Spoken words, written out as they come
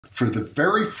for the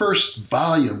very first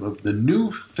volume of the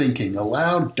new Thinking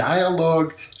Aloud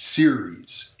dialogue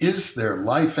series, Is There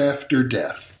Life After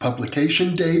Death?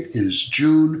 Publication date is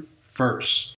June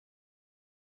 1st.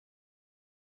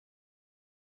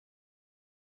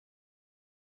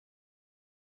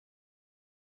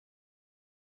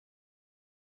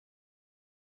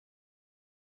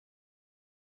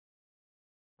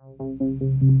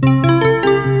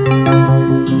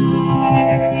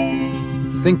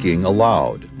 Thinking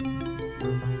Aloud.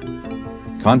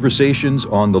 Conversations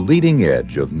on the leading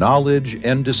edge of knowledge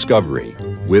and discovery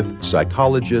with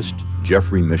psychologist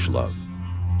Jeffrey Mishlove.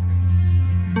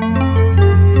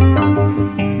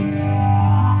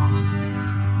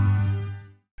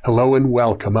 Hello and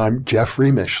welcome. I'm Jeffrey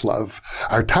Mishlove.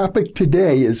 Our topic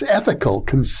today is ethical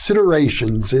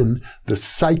considerations in the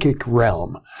psychic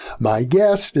realm. My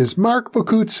guest is Mark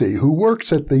Boccuzzi, who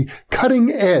works at the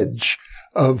cutting edge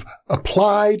of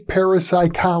applied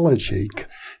parapsychology,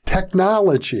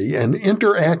 technology, and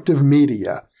interactive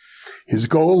media. His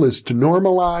goal is to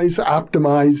normalize,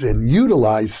 optimize, and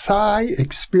utilize psi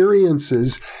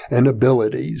experiences and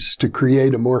abilities to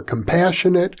create a more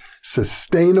compassionate,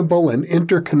 sustainable, and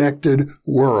interconnected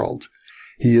world.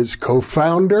 He is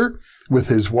co-founder with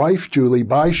his wife, Julie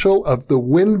Beischel, of the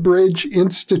Windbridge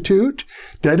Institute,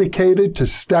 dedicated to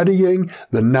studying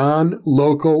the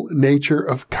non-local nature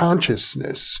of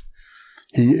consciousness.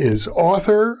 He is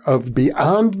author of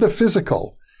Beyond the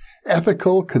Physical,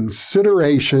 Ethical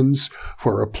Considerations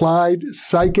for Applied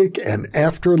Psychic and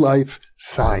Afterlife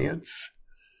Science.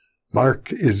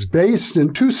 Mark is based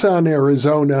in Tucson,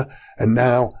 Arizona, and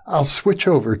now I'll switch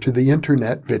over to the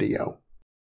internet video.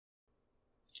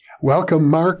 Welcome,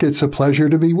 Mark. It's a pleasure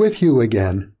to be with you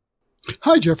again.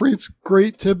 Hi, Jeffrey. It's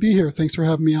great to be here. Thanks for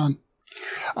having me on.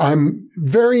 I'm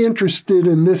very interested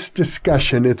in this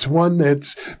discussion. It's one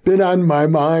that's been on my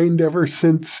mind ever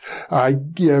since I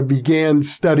began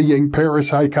studying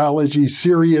parapsychology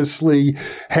seriously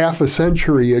half a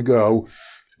century ago,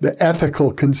 the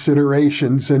ethical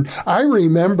considerations. And I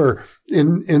remember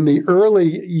in the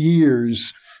early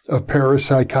years of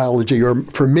parapsychology, or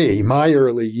for me, my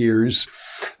early years,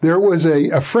 there was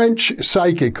a French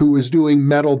psychic who was doing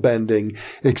metal bending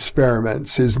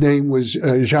experiments. His name was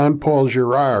Jean-Paul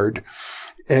Girard,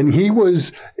 and he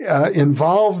was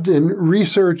involved in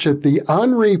research at the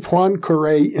Henri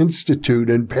Poincaré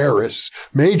Institute in Paris,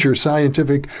 major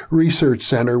scientific research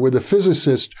center, with a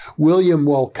physicist, William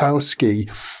Wolkowski.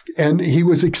 And he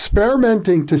was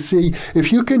experimenting to see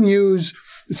if you can use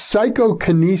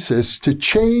psychokinesis to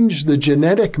change the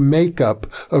genetic makeup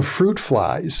of fruit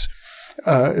flies.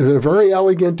 A very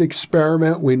elegant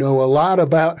experiment. We know a lot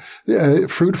about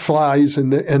fruit flies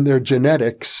and their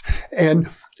genetics. And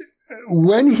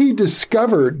when he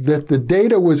discovered that the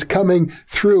data was coming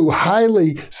through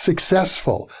highly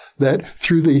successful, that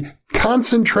through the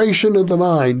concentration of the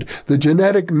mind, the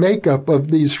genetic makeup of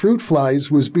these fruit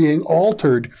flies was being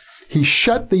altered, he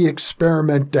shut the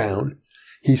experiment down.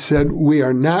 He said, "We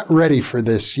are not ready for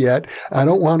this yet. I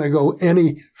don't want to go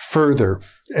any further."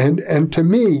 And to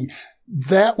me,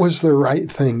 that was the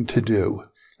right thing to do.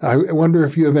 I wonder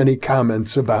if you have any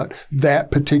comments about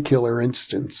that particular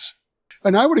instance.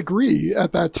 And I would agree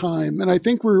at that time. And I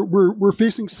think we're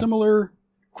facing similar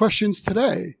questions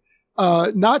today.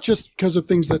 Not just because of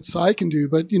things that psi can do,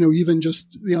 but, even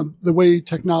just, the way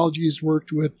technology's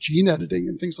worked with gene editing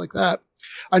and things like that.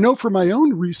 I know for my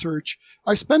own research,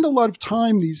 I spend a lot of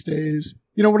time these days.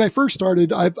 When I first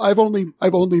started, I've only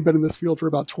been in this field for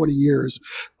about 20 years.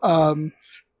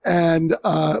 And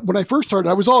when I first started,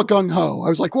 I was all gung-ho. I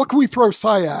was like, what can we throw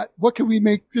psi at? What can we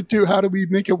make it do? How do we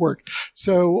make it work?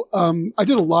 So I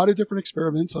did a lot of different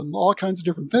experiments on all kinds of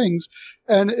different things.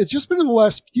 And it's just been in the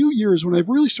last few years when I've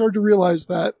really started to realize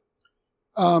that,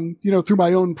 through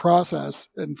my own process,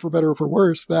 and for better or for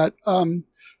worse, that,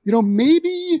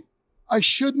 maybe I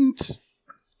shouldn't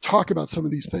talk about some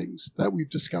of these things that we've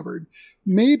discovered.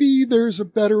 Maybe there's a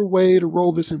better way to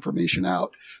roll this information out.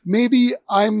 Maybe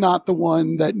I'm not the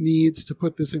one that needs to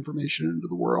put this information into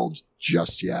the world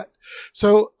just yet.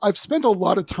 So I've spent a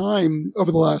lot of time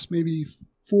over the last maybe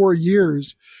 4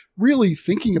 years really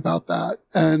thinking about that.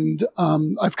 And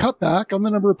I've cut back on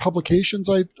the number of publications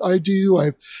I do.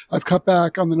 I've cut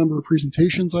back on the number of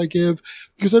presentations I give,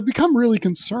 because I've become really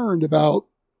concerned about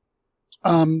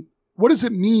what does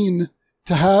it mean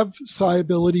to have psi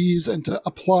abilities and to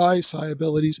apply psi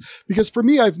abilities. Because for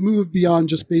me, I've moved beyond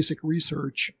just basic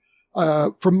research.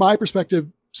 From my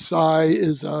perspective, psi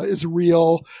is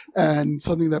real and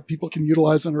something that people can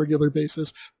utilize on a regular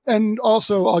basis. And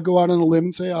also, I'll go out on a limb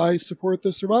and say I support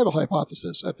the survival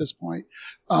hypothesis at this point.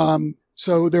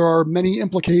 So there are many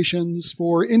implications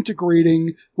for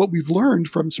integrating what we've learned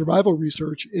from survival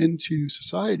research into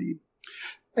society.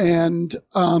 And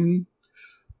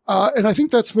I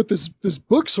think that's what this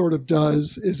book sort of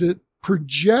does, is it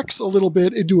projects a little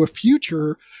bit into a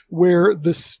future where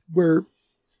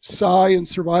psi and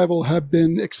survival have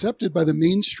been accepted by the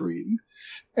mainstream,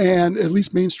 and at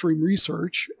least mainstream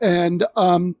research. And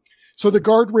so the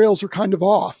guardrails are kind of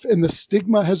off and the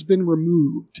stigma has been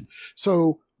removed.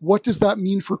 So what does that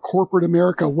mean for corporate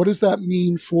America? What does that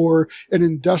mean for an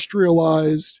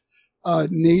industrialized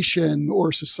nation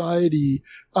or society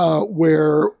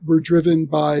where we're driven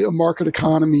by a market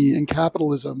economy and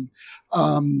capitalism?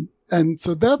 And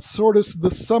so that's sort of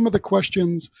some of the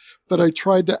questions that I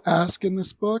tried to ask in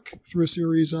this book through a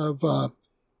series of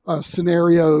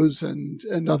scenarios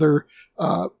and other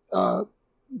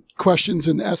questions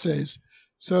and essays.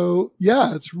 So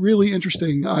yeah, it's really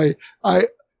interesting.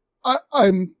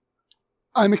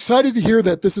 I'm excited to hear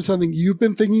that this is something you've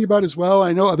been thinking about as well.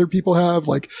 I know other people have,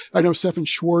 like, I know Stephen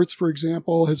Schwartz, for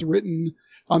example, has written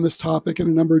on this topic in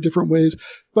a number of different ways.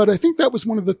 But I think that was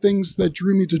one of the things that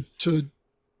drew me to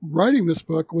writing this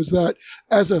book, was that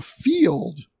as a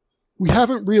field, we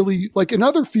haven't really, like in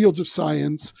other fields of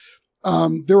science,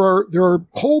 there are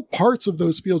whole parts of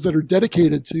those fields that are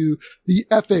dedicated to the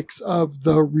ethics of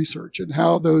the research and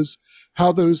the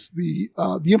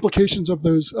implications of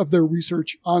their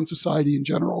research on society in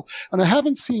general. And I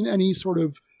haven't seen any sort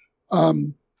of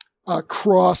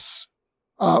cross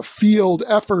field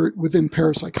effort within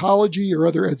parapsychology or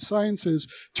other ed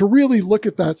sciences to really look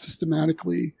at that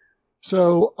systematically.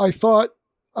 So I thought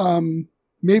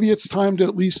maybe it's time to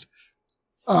at least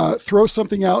throw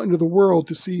something out into the world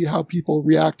to see how people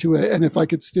react to it, and if I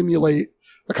could stimulate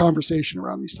a conversation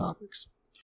around these topics.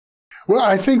 Well,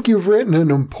 I think you've written an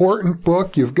important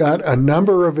book. You've got a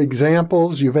number of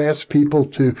examples you've asked people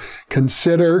to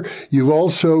consider. You've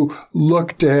also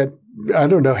looked at, I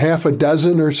don't know, half a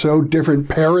dozen or so different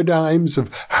paradigms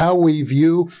of how we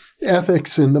view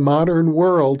ethics in the modern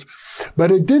world.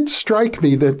 But it did strike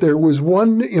me that there was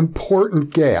one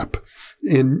important gap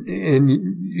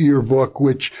in your book,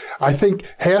 which I think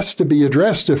has to be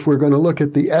addressed if we're going to look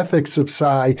at the ethics of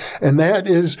psi. And that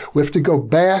is, we have to go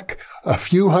back a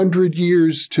few hundred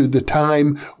years to the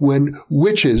time when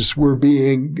witches were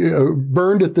being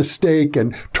burned at the stake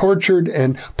and tortured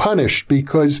and punished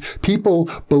because people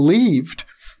believed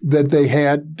that they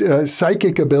had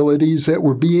psychic abilities that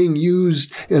were being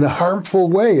used in a harmful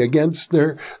way against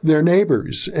their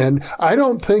neighbors. And I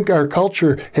don't think our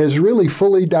culture has really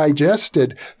fully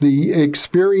digested the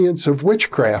experience of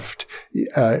witchcraft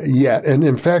yet. And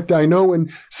in fact, I know in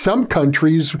some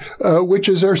countries,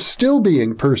 witches are still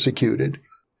being persecuted.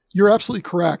 You're absolutely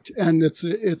correct. And it's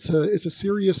a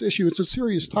serious issue. It's a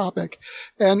serious topic.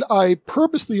 And I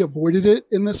purposely avoided it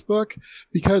in this book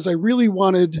because I really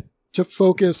wanted to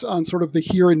focus on sort of the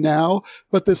here and now,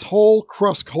 but this whole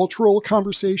cross-cultural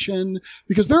conversation,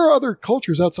 because there are other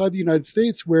cultures outside the United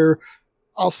States where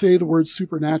I'll say the word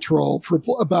supernatural for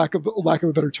lack of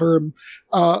a better term,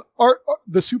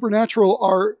 the supernatural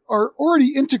are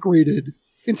already integrated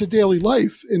into daily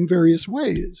life in various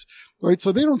ways, right?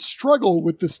 So they don't struggle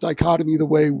with this dichotomy the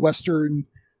way Western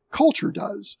culture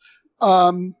does.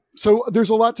 So there's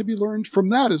a lot to be learned from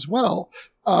that as well.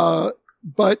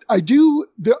 But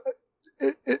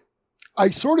I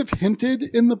sort of hinted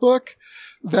in the book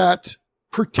that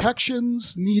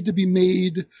protections need to be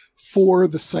made for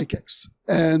the psychics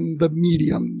and the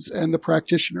mediums and the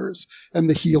practitioners and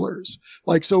the healers.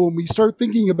 Like, so when we start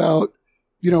thinking about,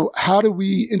 how do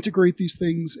we integrate these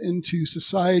things into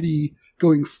society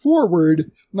going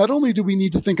forward, not only do we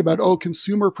need to think about,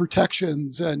 consumer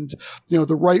protections and,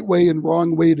 the right way and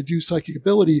wrong way to do psychic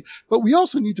ability, but we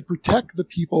also need to protect the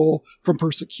people from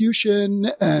persecution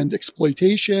and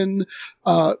exploitation,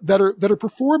 that are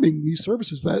performing these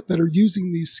services, that are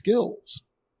using these skills.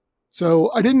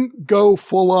 So I didn't go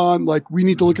full on, like, we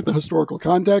need to look at the historical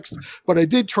context, but I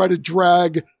did try to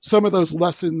drag some of those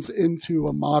lessons into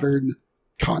a modern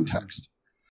context.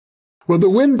 Well,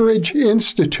 the Windbridge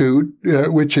Institute,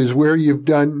 which is where you've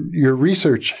done your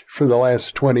research for the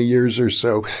last 20 years or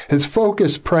so, has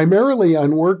focused primarily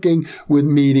on working with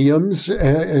mediums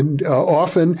and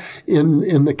often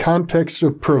in the context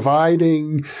of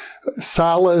providing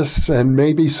solace and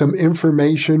maybe some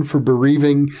information for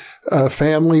bereaving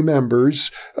family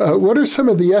members. What are some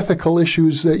of the ethical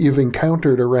issues that you've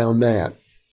encountered around that?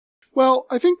 Well,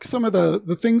 I think some of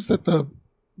the things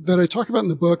that I talk about in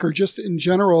the book, or just in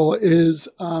general, is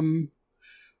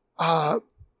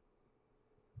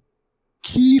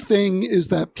key thing is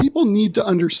that people need to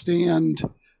understand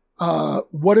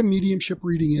what a mediumship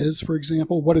reading is, for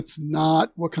example, what it's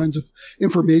not, what kinds of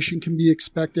information can be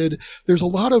expected. There's a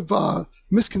lot of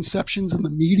misconceptions in the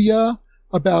media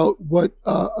about what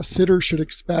a sitter should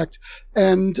expect.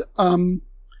 And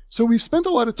so we've spent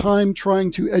a lot of time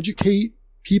trying to educate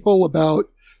people about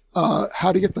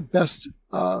how to get the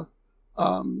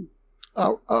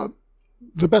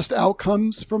best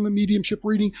outcomes from a mediumship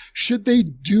reading. Should they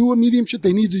do a mediumship?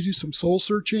 They need to do some soul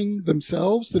searching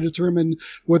themselves to determine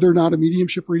whether or not a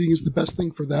mediumship reading is the best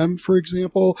thing for them, for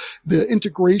example. The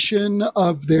integration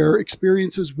of their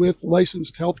experiences with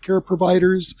licensed healthcare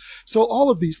providers. So all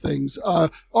of these things.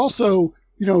 Also,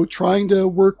 trying to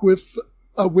work with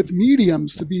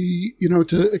mediums to be,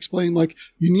 to explain, like,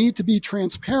 you need to be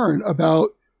transparent about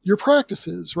your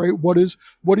practices, right? What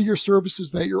are your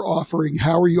services that you're offering?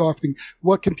 How are you offering?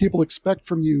 What can people expect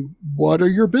from you? What are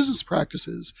your business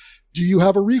practices? Do you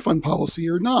have a refund policy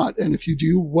or not? And if you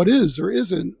do, what is or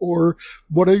isn't? Or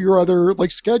what are your other, like,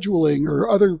 scheduling or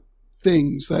other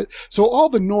things so all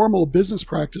the normal business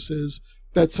practices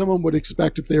that someone would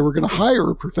expect if they were going to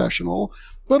hire a professional,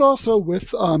 but also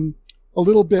with, a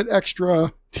little bit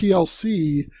extra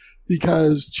TLC,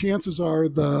 because chances are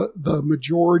the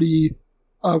majority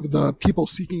of the people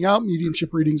seeking out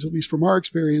mediumship readings, at least from our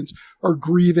experience, are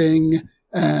grieving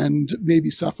and maybe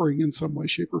suffering in some way,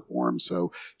 shape, or form.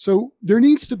 So there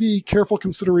needs to be careful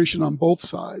consideration on both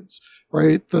sides,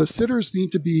 right? The sitters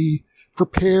need to be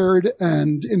prepared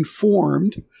and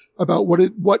informed about what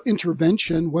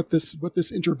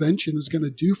this intervention is going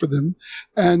to do for them.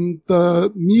 And the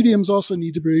mediums also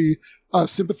need to be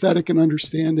sympathetic and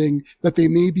understanding that they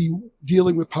may be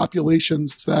dealing with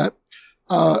populations that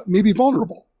may be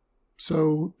vulnerable.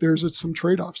 So there's some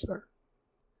trade-offs there.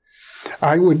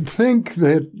 I would think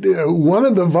that one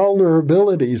of the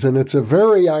vulnerabilities, and it's a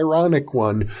very ironic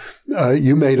one,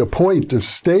 you made a point of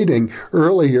stating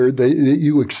earlier that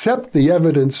you accept the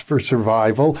evidence for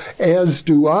survival, as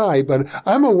do I, but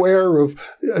I'm aware of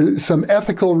some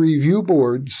ethical review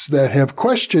boards that have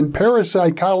questioned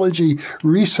parapsychology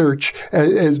research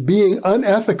as being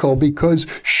unethical, because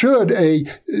should a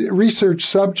research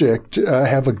subject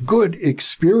have a good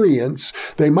experience,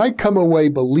 they might come away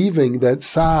believing that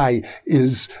psi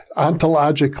is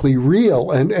ontologically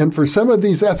real. And for some of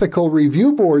these ethical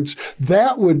review boards,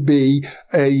 that would be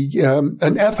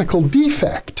an ethical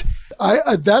defect.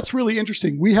 That's really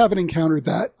interesting. We haven't encountered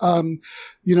that.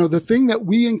 The thing that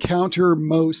we encounter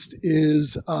most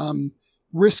is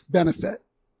risk benefit,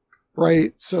 right?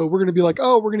 So we're going to be like,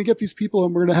 we're going to get these people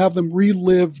and we're going to have them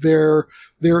relive their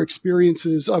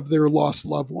experiences of their lost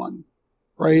loved one,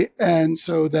 right? And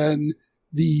so then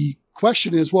the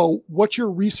question is, well, what's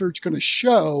your research going to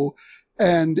show?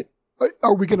 And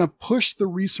are we going to push the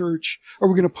research? Are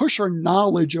we going to push our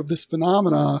knowledge of this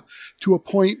phenomena to a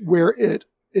point where it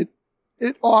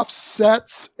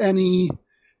offsets any,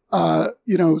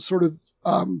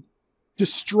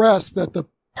 distress that the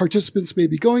participants may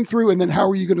be going through? And then how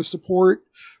are you going to support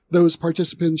those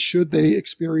participants should they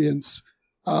experience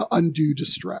undue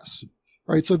distress,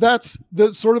 right? So that's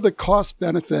the sort of the cost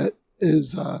benefit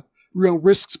is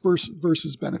risks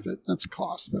versus benefit. That's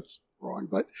cost. That's wrong,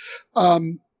 but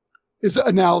is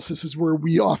analysis is where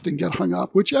we often get hung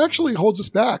up, which actually holds us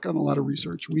back on a lot of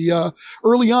research. We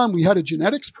early on we had a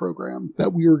genetics program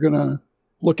that we were going to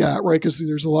look at, right? Because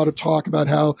there's a lot of talk about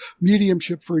how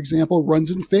mediumship, for example,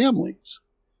 runs in families,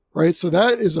 right? So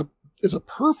that is a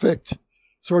perfect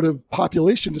sort of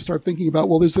population to start thinking about.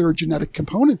 Well, is there a genetic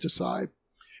component to psi?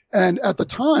 And at the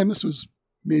time, this was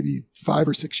maybe 5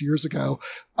 or 6 years ago,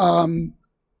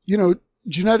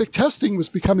 genetic testing was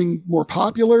becoming more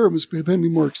popular and was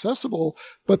becoming more accessible.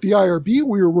 But the IRB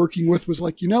we were working with was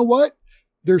like, you know what?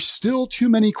 There's still too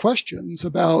many questions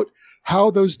about how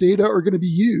those data are going to be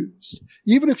used.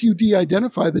 Even if you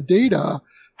de-identify the data,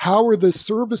 how are the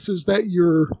services that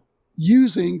you're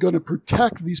using going to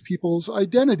protect these people's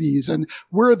identities? And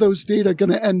where are those data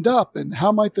going to end up? And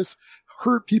how might this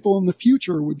hurt people in the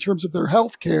future in terms of their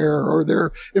health care or their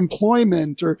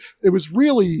employment? Or it was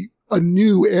really a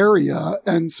new area.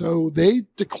 And so they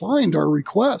declined our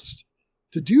request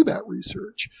to do that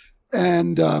research.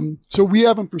 And so we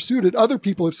haven't pursued it. Other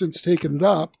people have since taken it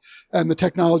up, and the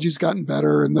technology's gotten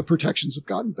better and the protections have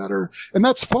gotten better. And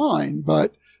that's fine.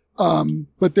 But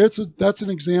that's an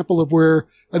example of where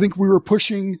I think we were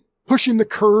pushing the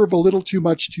curve a little too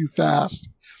much too fast.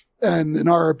 And in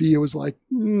RRB, it was like,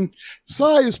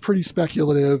 psi is pretty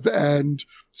speculative and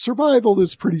survival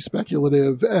is pretty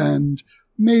speculative, and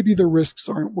maybe the risks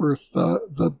aren't worth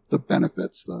the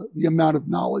benefits, the amount of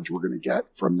knowledge we're going to get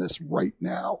from this right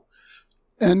now.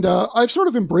 And I've sort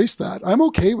of embraced that. I'm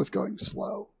okay with going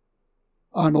slow.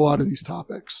 on a lot of these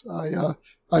topics.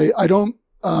 I don't,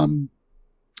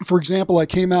 for example, I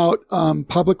came out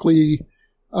publicly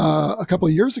a couple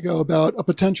of years ago about a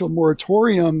potential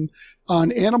moratorium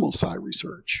on animal psi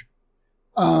research,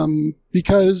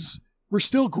 because we're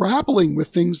still grappling with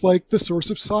things like the source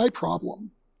of psi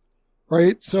problem,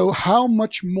 right? So how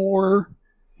much more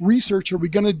research are we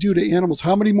going to do to animals?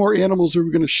 How many more animals are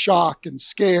we going to shock and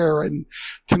scare and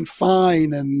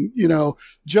confine and,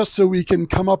 just so we can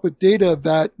come up with data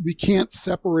that we can't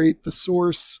separate the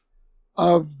source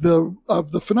of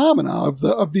the phenomena of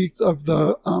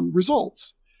the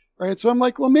results, right? So I'm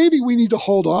like, well, maybe we need to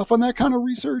hold off on that kind of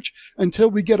research until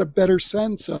we get a better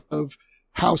sense of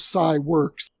how psi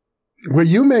works. Well,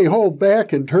 you may hold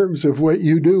back in terms of what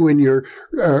you do in your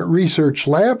research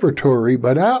laboratory,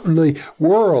 but out in the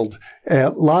world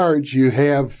at large, you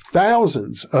have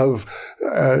thousands of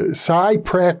psi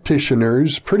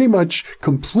practitioners, pretty much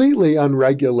completely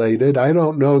unregulated. I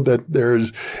don't know that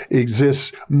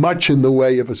exists much in the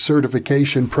way of a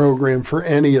certification program for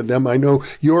any of them. I know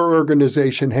your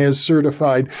organization has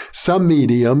certified some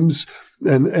mediums,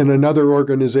 and another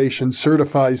organization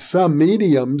certifies some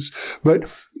mediums, but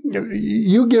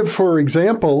you give, for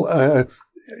example,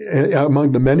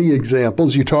 among the many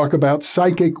examples, you talk about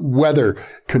psychic weather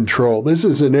control. This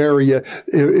is an area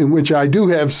in which I do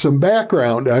have some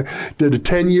background. I did a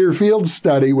 10-year field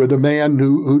study with a man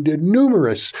who did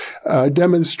numerous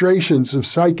demonstrations of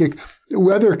psychic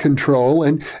weather control,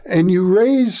 and you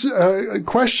raise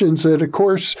questions that, of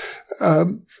course,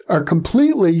 are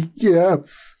completely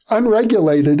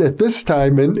unregulated at this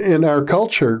time in our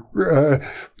culture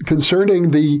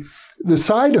concerning the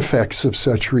side effects of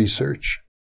such research.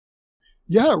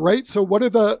 Yeah, right. So what are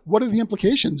the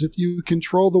implications? If you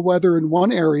control the weather in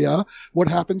one area, what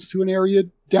happens to an area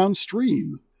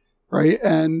downstream, right?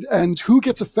 And who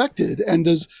gets affected? And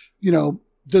does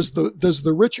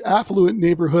the rich affluent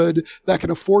neighborhood that can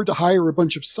afford to hire a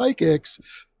bunch of psychics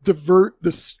divert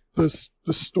the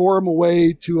storm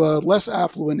away to a less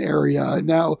affluent area? And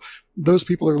now those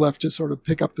people are left to sort of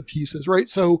pick up the pieces, right?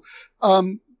 So,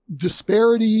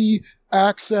 disparity,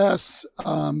 access,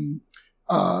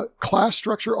 class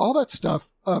structure, all that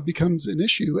stuff, becomes an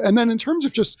issue. And then in terms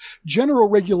of just general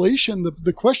regulation,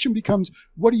 the question becomes,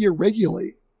 what do you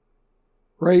regulate?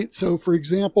 Right? So for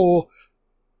example,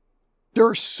 there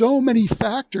are so many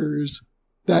factors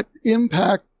that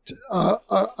impact a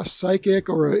psychic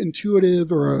or an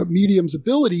intuitive or a medium's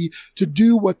ability to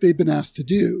do what they've been asked to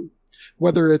do,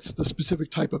 whether it's the specific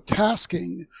type of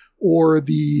tasking or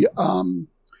the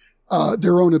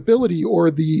their own ability or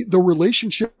the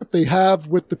relationship they have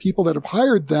with the people that have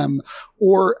hired them,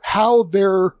 or how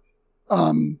their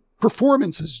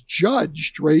performance is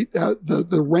judged, right?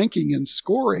 The ranking and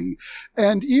scoring.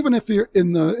 And even if you're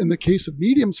in the case of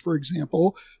mediums, for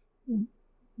example,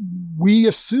 we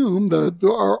assume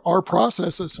our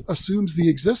process assumes the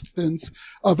existence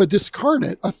of a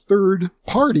discarnate, a third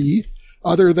party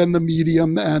other than the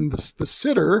medium and the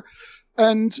sitter.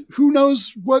 And who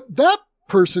knows what that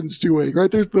person's doing, right?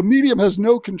 The medium has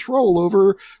no control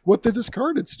over what the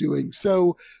discarnate's doing.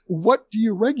 So what do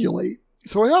you regulate?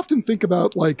 So I often think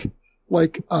about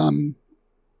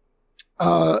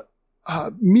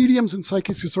mediums and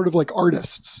psychics as sort of like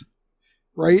artists,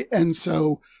 right? And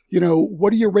so,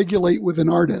 what do you regulate with an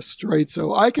artist, right?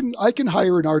 So I can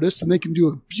hire an artist and they can do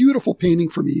a beautiful painting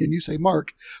for me. And you say,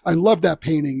 Mark, I love that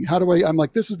painting. I'm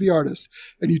like, this is the artist.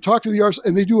 And you talk to the artist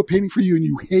and they do a painting for you and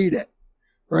you hate it,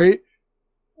 right?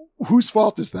 Whose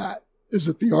fault is that? Is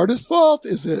it the artist's fault?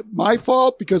 Is it my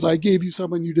fault because I gave you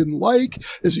someone you didn't like?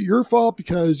 Is it your fault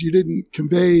because you didn't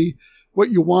convey what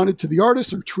you wanted to the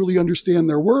artist or truly understand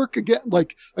their work? Again,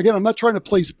 I'm not trying to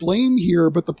place blame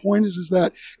here, but the point is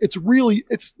that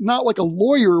it's not like a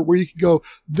lawyer where you can go,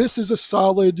 this is a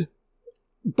solid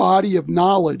body of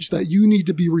knowledge that you need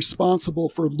to be responsible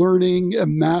for learning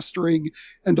and mastering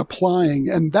and applying.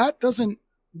 And that doesn't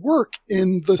work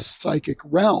in the psychic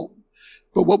realm.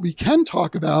 But what we can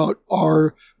talk about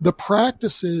are the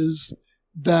practices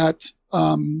that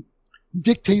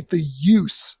dictate the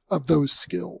use of those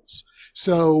skills.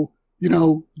 So,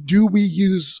 do we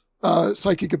use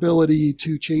psychic ability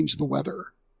to change the weather?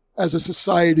 As a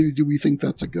society, do we think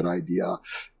that's a good idea?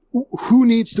 Who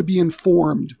needs to be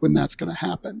informed when that's going to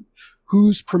happen?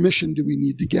 Whose permission do we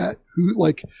need to get?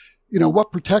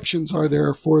 What protections are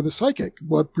there for the psychic?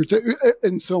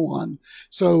 And so on.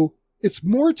 So it's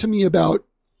more to me about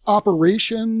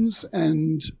operations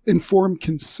and informed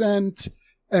consent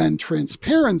and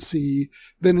transparency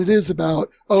than it is about,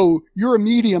 oh, you're a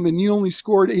medium and you only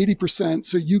scored 80%,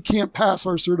 so you can't pass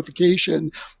our certification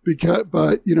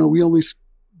but we only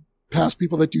past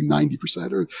people that do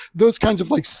 90%, or those kinds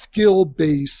of like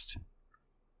skill-based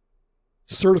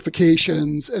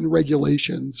certifications and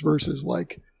regulations versus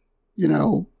like, you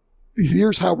know,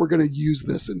 here's how we're going to use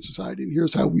this in society, and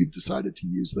here's how we've decided to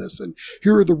use this, and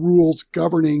here are the rules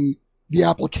governing the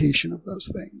application of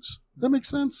those things. Does that make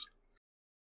sense?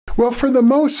 Well, for the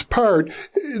most part,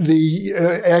 the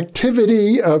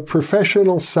activity of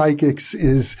professional psychics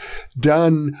is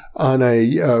done on a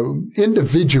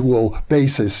individual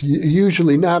basis,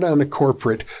 usually not on a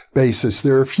corporate basis.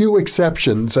 There are a few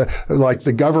exceptions, like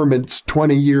the government's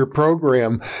 20-year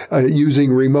program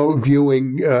using remote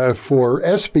viewing for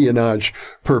espionage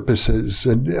purposes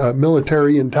and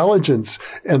military intelligence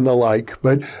and the like.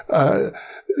 But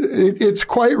it's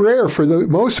quite rare. For the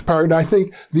most part, I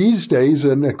think these days,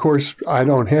 and of course, I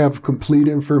don't have complete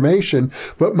information,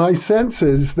 but my sense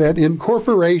is that in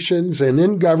corporations and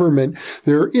in government,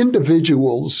 there are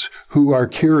individuals who are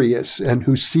curious and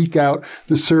who seek out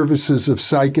the services of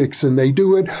psychics, and they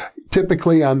do it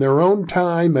typically on their own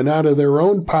time and out of their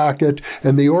own pocket,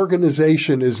 and the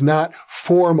organization is not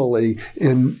formally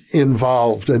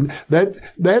involved. And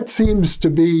that seems to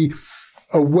be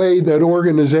a way that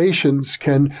organizations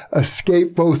can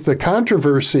escape both the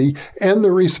controversy and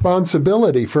the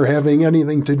responsibility for having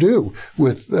anything to do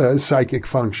with psychic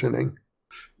functioning.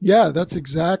 Yeah, that's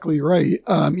exactly right.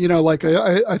 You know, like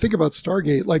I think about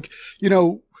Stargate, like, you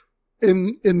know,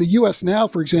 in the US now,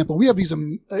 for example, we have these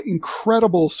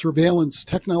incredible surveillance,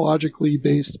 technologically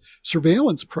based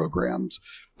surveillance programs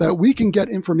that we can get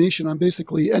information on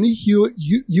basically any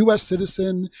US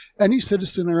citizen, any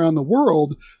citizen around the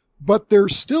world, but they're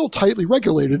still tightly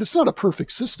regulated. It's not a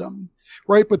perfect system,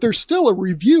 right? But there's still a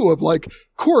review of like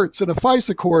courts and a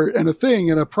FISA court and a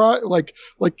thing and like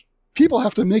people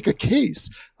have to make a case.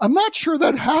 I'm not sure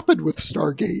that happened with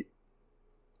Stargate.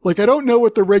 Like, I don't know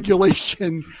what the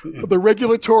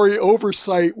regulatory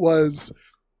oversight was,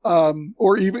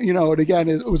 or even, you know, and again,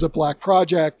 it was a black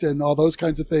project and all those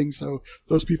kinds of things. So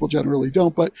those people generally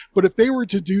don't. But if they were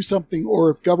to do something, or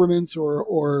if governments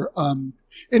or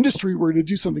industry were to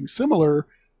do something similar,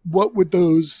 what would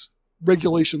those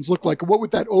regulations look like? What would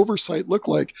that oversight look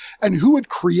like? And who would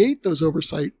create those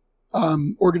oversight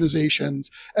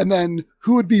organizations? And then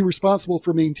who would be responsible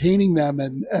for maintaining them?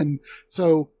 And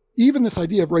so even this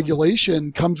idea of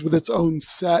regulation comes with its own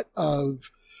set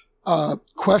of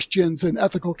questions and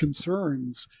ethical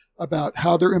concerns about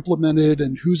how they're implemented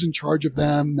and who's in charge of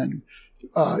them, and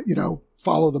you know,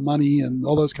 follow the money and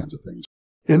all those kinds of things.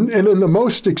 And in the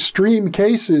most extreme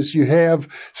cases, you have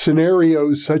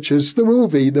scenarios such as the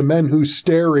movie, The Men Who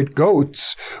Stare at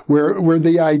Goats, where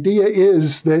the idea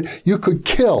is that you could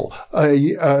kill a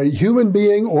human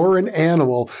being or an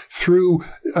animal through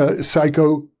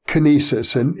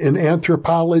psychokinesis. And in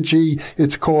anthropology,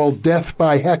 it's called death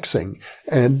by hexing.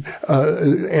 And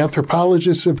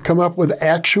anthropologists have come up with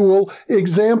actual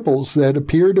examples that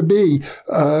appear to be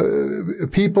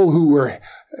people who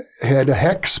had a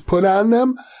hex put on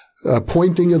them,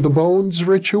 pointing of the bones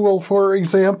ritual, for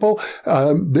example.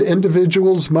 The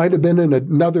individuals might have been in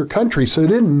another country, so they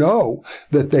didn't know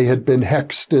that they had been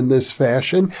hexed in this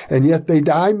fashion, and yet they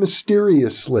die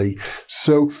mysteriously.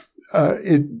 So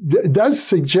it does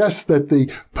suggest that the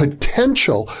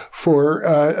potential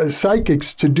for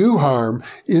psychics to do harm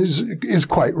is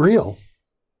quite real.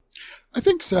 I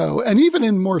think so, and even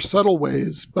in more subtle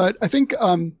ways. But I think,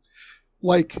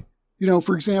 like, you know,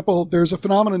 for example, there's a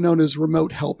phenomenon known as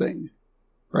remote helping,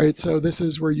 right? So this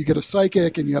is where you get a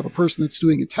psychic and you have a person that's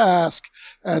doing a task,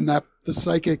 and that the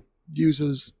psychic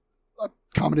uses a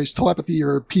combination telepathy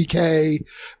or PK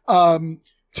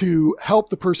to help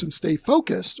the person stay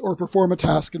focused or perform a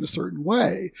task in a certain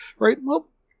way, right? Well,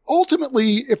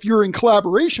 ultimately, if you're in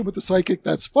collaboration with the psychic,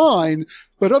 that's fine,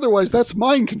 but otherwise that's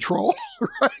mind control,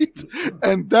 right?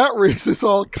 And that raises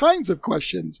all kinds of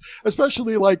questions,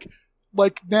 especially like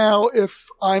now, if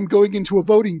I'm going into a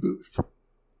voting booth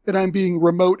and I'm being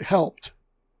remote helped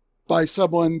by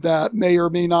someone that may or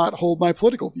may not hold my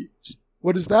political views,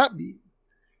 what does that mean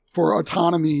for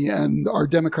autonomy and our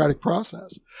democratic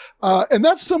process? And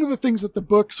that's some of the things that the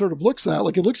book sort of looks at.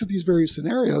 Like, it looks at these various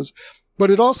scenarios, but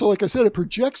it also, like I said, it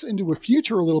projects into a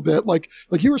future a little bit. Like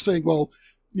you were saying, well,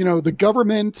 you know, the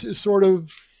government is sort of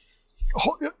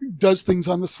does things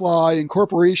on the sly, and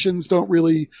corporations don't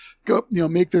really go, you know,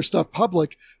 make their stuff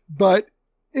public. But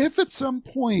if at some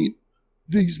point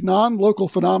these non-local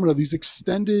phenomena, these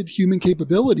extended human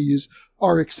capabilities,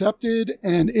 are accepted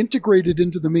and integrated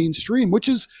into the mainstream, which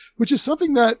is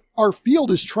something that our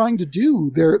field is trying to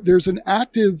do, there's an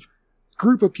active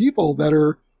group of people that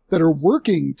are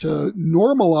working to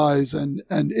normalize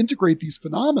and integrate these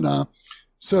phenomena,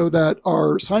 so that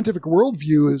our scientific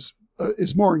worldview is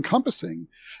is more encompassing.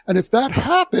 And if that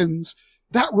happens,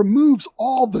 that removes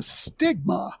all the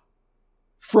stigma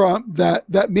from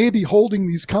that may be holding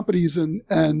these companies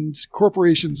and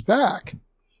corporations back.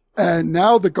 And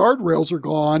now the guardrails are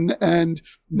gone, and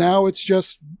now it's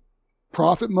just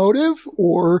profit motive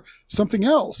or something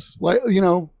else,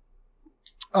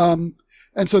 and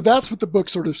so that's what the book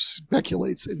sort of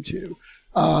speculates into.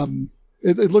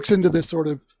 It looks into this sort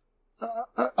of,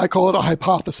 I call it a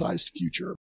hypothesized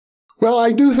future. Well,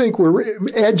 I do think we're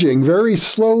edging very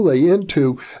slowly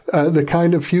into the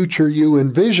kind of future you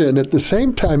envision. At the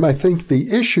same time, I think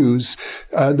the issues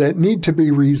that need to be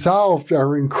resolved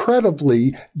are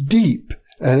incredibly deep.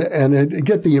 And I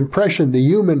get the impression the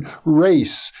human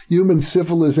race, human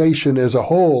civilization as a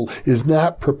whole is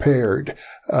not prepared.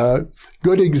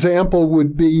 Good example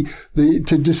would be to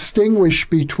distinguish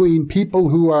between people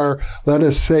who are, let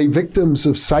us say, victims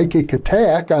of psychic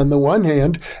attack on the one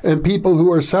hand, and people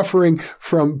who are suffering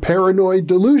from paranoid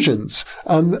delusions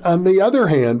on the other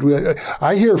hand.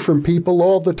 I hear from people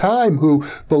all the time who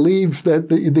believe that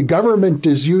the government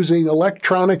is using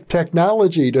electronic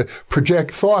technology to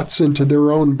project thoughts into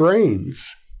their own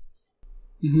brains.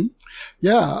 Mm-hmm.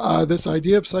 Yeah, this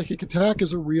idea of psychic attack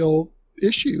is a real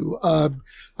issue.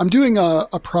 I'm doing a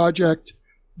project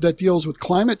that deals with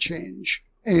climate change,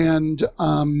 and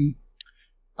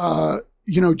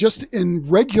just in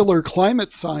regular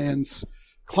climate science,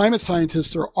 climate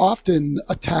scientists are often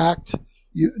attacked,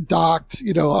 docked,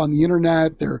 on the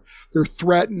internet. They're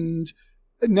threatened.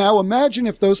 Now imagine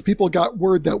if those people got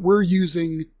word that we're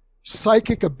using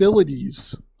psychic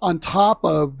abilities on top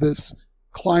of this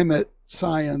climate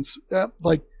science.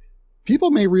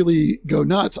 People may really go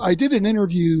nuts. I did an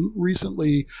interview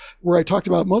recently where I talked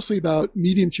mostly about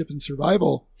mediumship and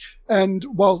survival. And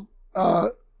while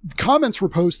comments were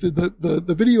posted,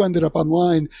 the video ended up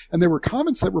online, and there were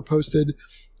comments that were posted.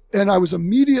 And I was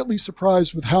immediately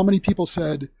surprised with how many people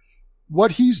said,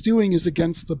 what he's doing is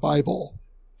against the Bible.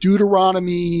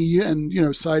 Deuteronomy, and,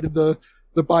 cited the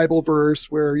Bible verse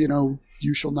where,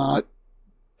 you shall not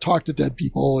talk to dead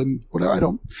people and whatever. I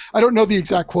don't know the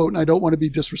exact quote, and I don't want to be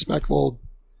disrespectful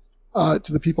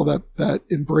to the people that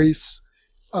embrace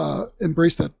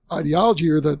that ideology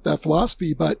or that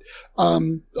philosophy. But a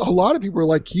lot of people are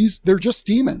like, they're just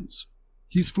demons.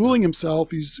 He's fooling himself.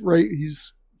 He's right.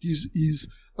 He's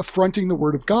affronting the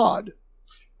word of God.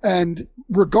 And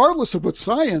regardless of what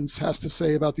science has to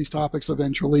say about these topics,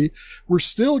 eventually, we're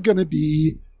still going to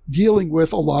be dealing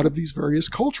with a lot of these various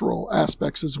cultural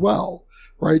aspects as well.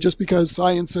 Right? Just because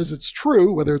science says it's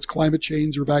true, whether it's climate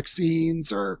change or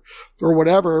vaccines or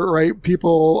whatever, right?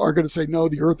 People are going to say, no,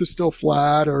 the earth is still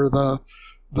flat, or the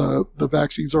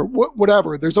vaccines, or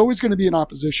whatever. There's always going to be an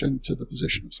opposition to the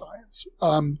position of science.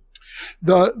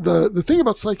 The thing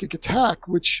about psychic attack,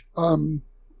 which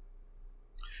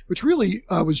really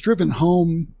was driven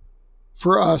home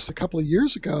for us a couple of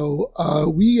years ago,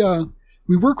 we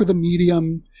work with a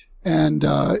medium, and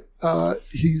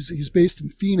he's based in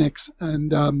Phoenix,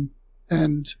 and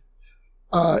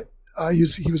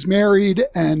he was married,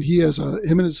 and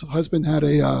him and his husband had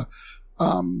a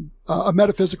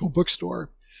metaphysical bookstore.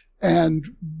 And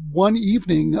one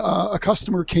evening, a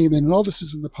customer came in, and all this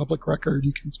is in the public record.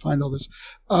 You can find all this.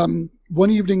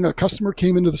 One evening, a customer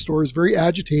came into the store, was very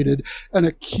agitated, and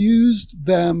accused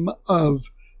them of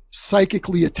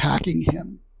psychically attacking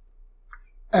him.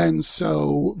 And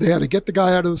so they had to get the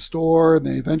guy out of the store, and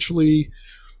they eventually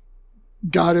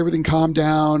got everything calmed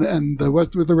down, and the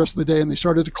rest of the day, and they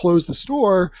started to close the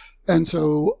store. And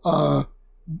so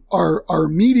our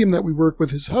medium that we work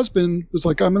with, his husband, was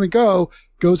like, I'm going to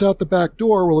goes out the back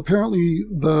door. Well, apparently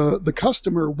the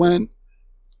customer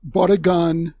bought a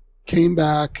gun, came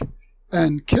back,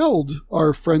 and killed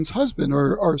our friend's husband,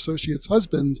 or our associate's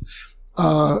husband,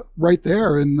 right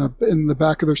there in the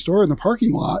back of their store in the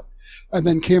parking lot. And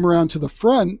then came around to the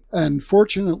front, and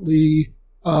fortunately,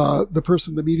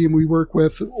 the medium we work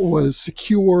with was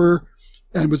secure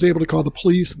and was able to call the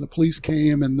police, and the police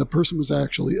came, and the person was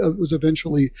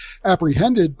eventually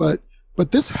apprehended. But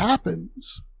this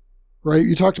happens, right?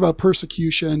 You talked about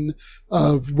persecution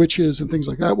of witches and things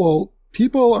like that. Well,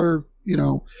 people are,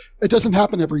 it doesn't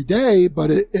happen every day,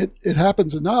 but it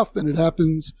happens enough, and it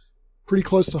happens pretty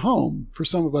close to home for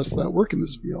some of us that work in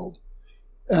this field.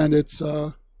 And it's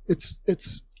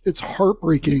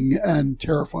heartbreaking and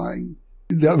terrifying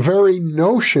The very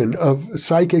notion of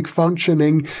psychic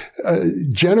functioning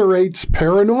generates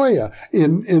paranoia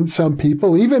in some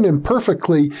people, even in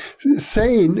perfectly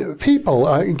sane people.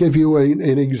 I give you an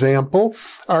example.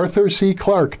 Arthur C.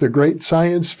 Clarke, the great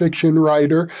science fiction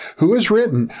writer who has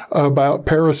written about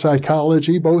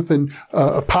parapsychology, both in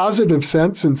a positive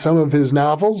sense in some of his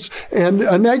novels and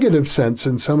a negative sense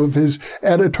in some of his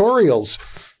editorials.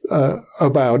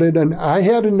 About it. And I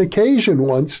had an occasion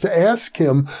once to ask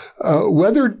him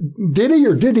whether did he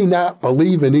or did he not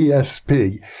believe in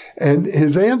ESP. And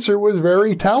his answer was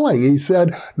very telling. He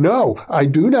said, "No, I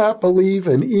do not believe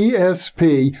in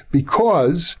ESP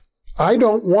because I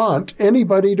don't want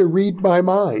anybody to read my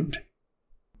mind."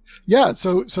 Yeah,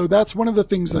 so that's one of the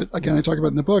things that, again, I talk about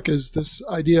in the book, is this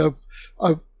idea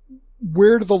of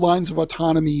where do the lines of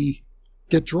autonomy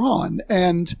get drawn?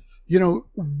 And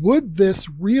would this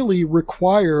really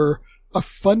require a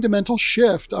fundamental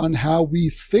shift on how we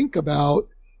think about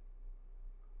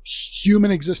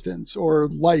human existence or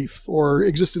life or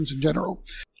existence in general?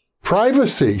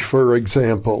 Privacy, for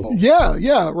example.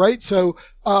 Yeah, right. So,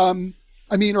 are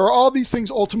all these things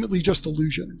ultimately just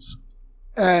illusions?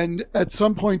 And at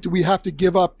some point, do we have to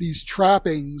give up these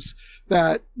trappings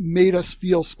that made us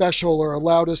feel special or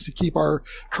allowed us to keep our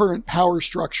current power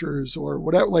structures or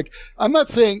whatever? Like, I'm not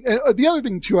saying, the other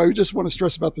thing too, I just want to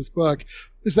stress about this book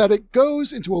is that it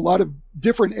goes into a lot of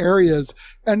different areas.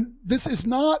 And this is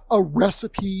not a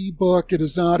recipe book. It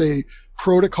is not a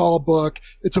protocol book.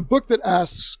 It's a book that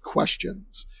asks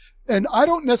questions. And I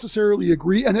don't necessarily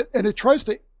agree. And it tries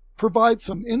to provide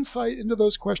some insight into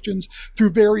those questions through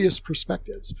various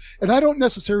perspectives. And I don't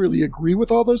necessarily agree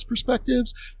with all those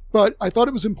perspectives, but I thought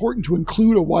it was important to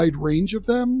include a wide range of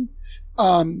them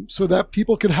so that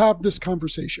people could have this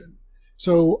conversation.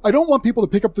 So I don't want people to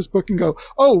pick up this book and go,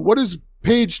 "Oh, what does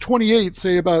page 28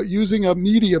 say about using a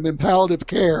medium in palliative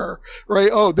care?" Right?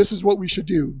 "Oh, this is what we should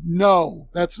do." No,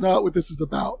 that's not what this is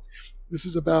about. This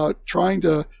is about trying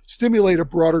to stimulate a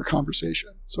broader conversation.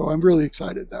 So I'm really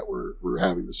excited that we're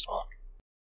having this talk.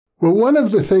 Well, one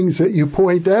of the things that you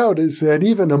point out is that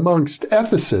even amongst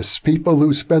ethicists, people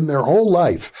who spend their whole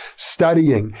life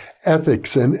studying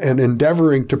ethics and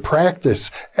endeavoring to practice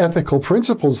ethical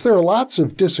principles, there are lots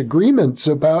of disagreements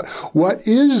about what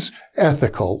is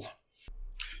ethical.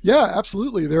 Yeah,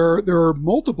 absolutely. There are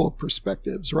multiple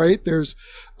perspectives, right? There's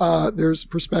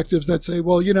perspectives that say,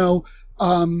 well,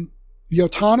 the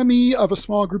autonomy of a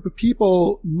small group of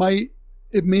people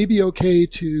it may be okay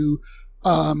to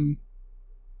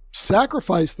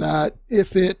sacrifice that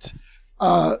if it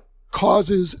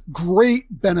causes great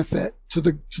benefit to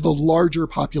the larger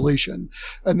population.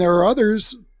 And there are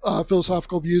others,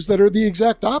 philosophical views that are the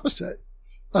exact opposite.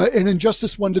 An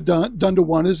injustice done to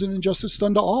one is an injustice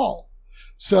done to all.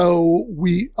 So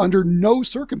under no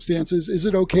circumstances is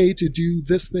it okay to do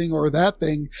this thing or that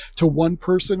thing to one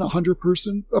person, 100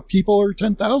 people, or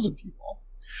 10,000 people.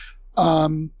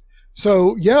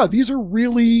 So yeah, these are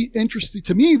really interesting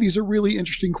to me. These are really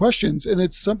interesting questions. And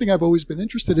it's something I've always been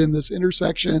interested in, this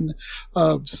intersection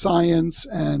of science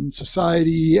and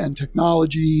society and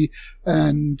technology.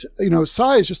 And,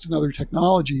 sci is just another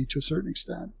technology to a certain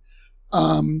extent.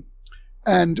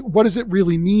 And what does it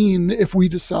really mean if we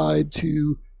decide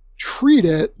to treat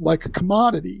it like a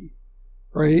commodity,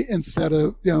 right? Instead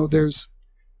of,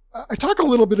 I talk a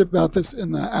little bit about this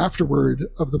in the afterword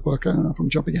of the book. I don't know if I'm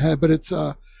jumping ahead, but it's,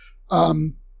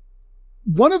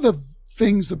 one of the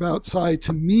things about sci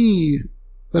to me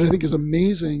that I think is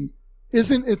amazing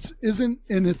isn't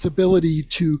in its ability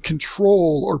to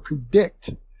control or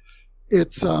predict.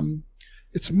 It's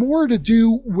more to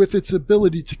do with its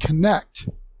ability to connect.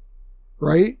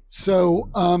 Right.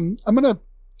 So, I'm going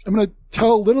to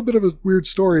tell a little bit of a weird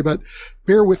story, but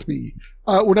bear with me.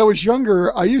 When I was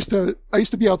younger, I used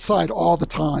to be outside all the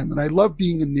time, and I loved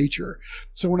being in nature.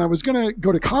 So when I was going to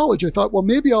go to college, I thought, well,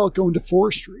 maybe I'll go into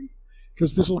forestry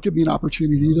because this will give me an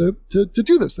opportunity to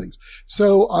do those things.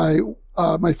 So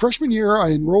my freshman year, I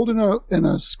enrolled in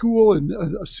a school, in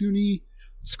a SUNY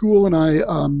school, and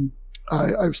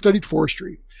I studied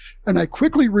forestry. And I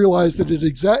quickly realized that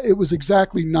it was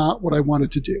exactly not what I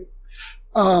wanted to do.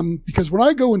 Because when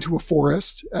I go into a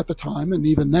forest at the time, and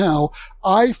even now,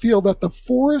 I feel that the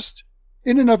forest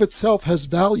in and of itself has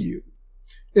value.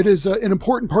 It is an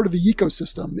important part of the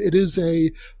ecosystem. It is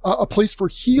a place for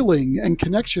healing and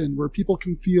connection where people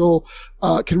can feel,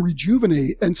 can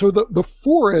rejuvenate. And so the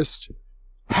forest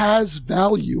has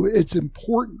value. It's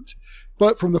important.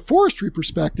 But from the forestry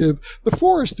perspective, the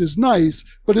forest is nice,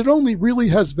 but it only really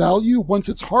has value once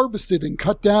it's harvested and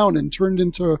cut down and turned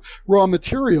into raw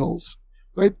materials,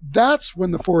 right? That's when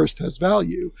the forest has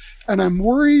value. And I'm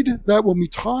worried that when we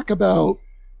talk about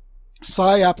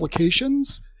psi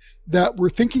applications that we're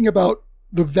thinking about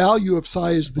the value of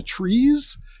psi as the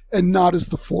trees and not as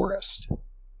the forest,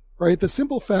 right? The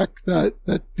simple fact that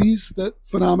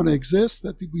phenomena exist,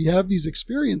 that we have these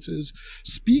experiences,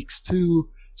 speaks to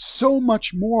so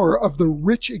much more of the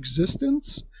rich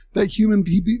existence that human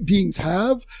beings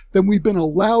have than we've been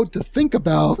allowed to think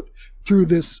about through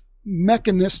this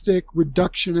mechanistic,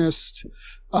 reductionist,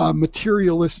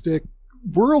 materialistic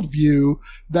worldview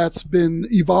that's been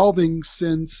evolving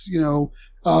since,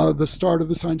 the start of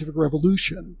the scientific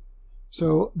revolution.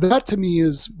 So that to me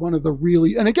is one of the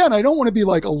really, and again, I don't want to be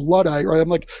like a Luddite, right? I'm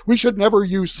like, we should never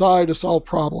use psi to solve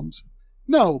problems.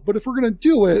 No, but if we're going to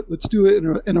do it, let's do it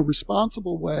in a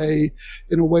responsible way,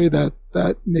 in a way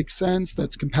that makes sense,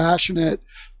 that's compassionate,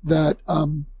 but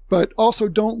also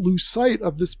don't lose sight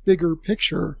of this bigger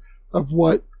picture of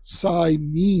what psi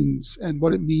means and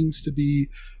what it means to be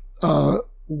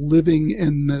living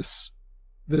in this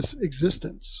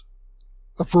existence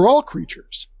for all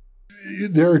creatures.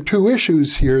 There are two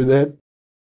issues here that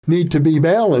need to be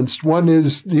balanced. One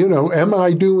is, am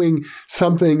I doing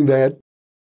something that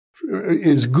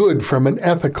is good from an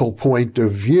ethical point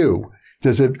of view?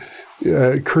 Does it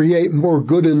create more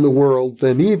good in the world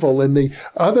than evil? And the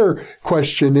other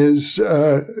question is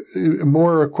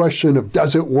more a question of,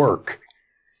 does it work?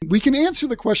 We can answer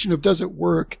the question of does it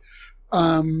work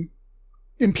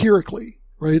empirically,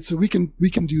 right? So we can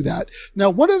do that. Now,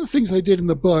 one of the things I did in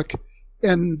the book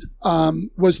and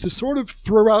was to sort of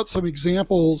throw out some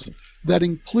examples that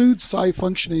include psi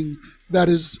functioning that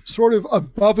is sort of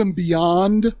above and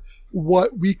beyond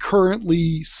what we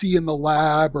currently see in the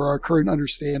lab or our current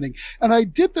understanding. And I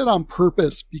did that on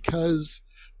purpose because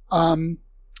again,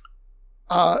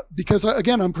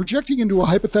 I'm projecting into a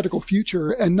hypothetical future.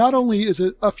 And not only is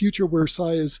it a future where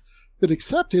psi has been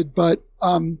accepted, but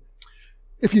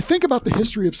if you think about the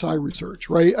history of psi research,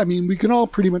 right? I mean, we can all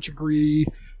pretty much agree,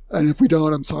 and if we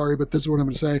don't, I'm sorry, but this is what I'm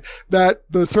going to say, that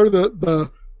the sort of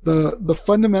the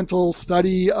fundamental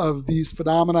study of these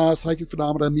phenomena, psychic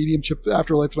phenomena, mediumship,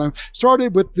 afterlife phenomena,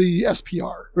 started with the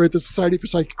SPR, right? The Society for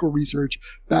Psychical Research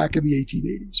back in the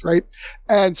 1880s, right?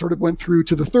 And sort of went through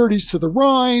to the 30s to the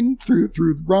Rhine, through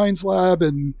Rhine's lab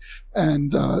and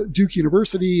Duke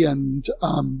University and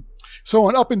so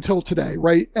on up until today,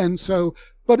 right? And so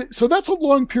that's a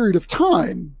long period of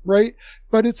time, right?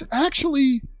 But it's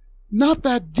actually not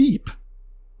that deep,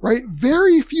 right?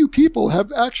 Very few people have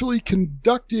actually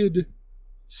conducted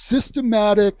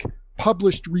systematic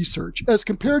published research as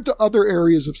compared to other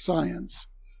areas of science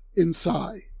in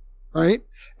psi, right?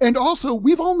 And also,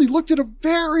 we've only looked at a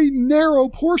very narrow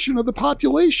portion of the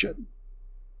population,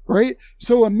 right?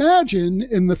 So imagine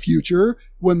in the future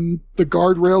when the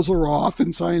guardrails are off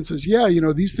and science says, yeah,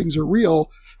 these things are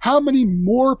real, how many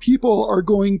more people are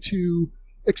going to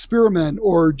experiment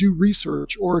or do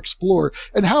research or explore,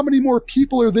 and how many more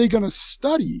people are they going to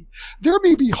study? There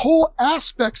may be whole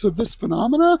aspects of this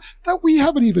phenomena that we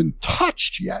haven't even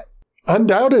touched yet.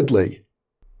 Undoubtedly.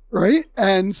 Right?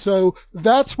 And so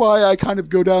that's why I kind of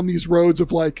go down these roads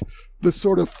of like the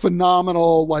sort of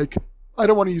phenomenal, like, I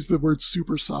don't want to use the word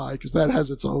super psi because that has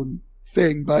its own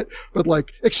thing, but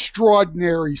like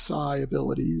extraordinary psi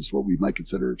abilities, what we might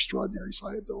consider extraordinary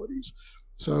psi abilities.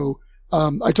 So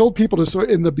I told people to, so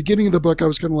in the beginning of the book, I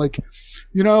was kind of like,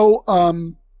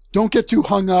 don't get too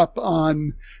hung up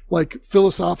on like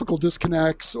philosophical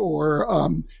disconnects or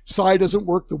psi doesn't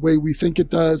work the way we think it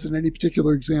does in any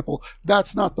particular example.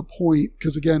 That's not the point,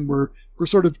 because again, we're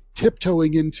sort of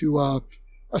tiptoeing into a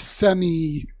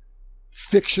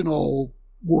semi-fictional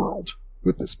world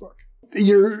with this book.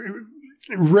 You're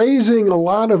raising a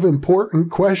lot of important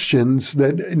questions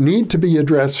that need to be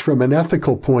addressed from an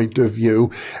ethical point of view.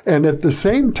 And at the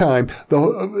same time,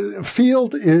 the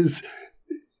field is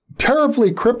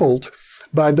terribly crippled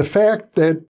by the fact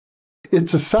that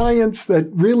it's a science that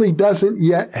really doesn't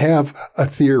yet have a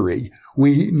theory.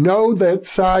 We know that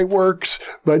psi works,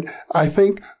 but I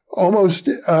think almost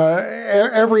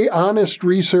every honest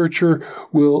researcher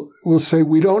will say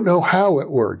we don't know how it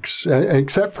works,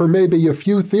 except for maybe a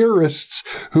few theorists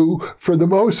who, for the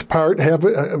most part, have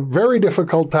a very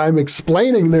difficult time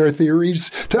explaining their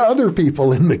theories to other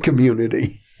people in the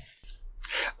community.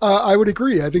 I would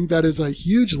agree. I think that is a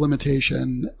huge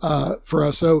limitation for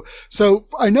us. So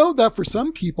I know that for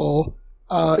some people,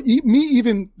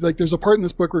 there's a part in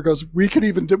this book where it goes, we could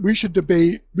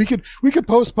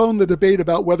postpone the debate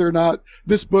about whether or not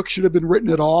this book should have been written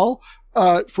at all,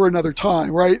 for another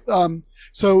time, right?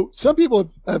 So some people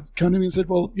have come to me and said,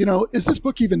 well, is this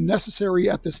book even necessary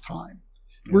at this time?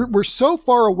 We're so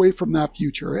far away from that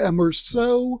future, and we're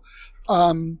so,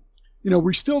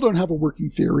 we still don't have a working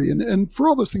theory, and for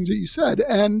all those things that you said.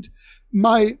 And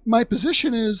my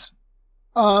position is,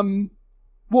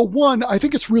 well, one, I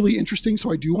think it's really interesting,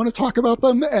 so I do want to talk about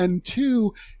them. And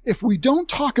two, if we don't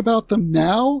talk about them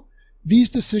now, these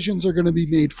decisions are going to be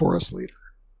made for us later.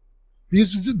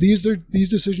 These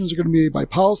decisions are going to be made by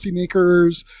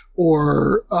policymakers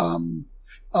or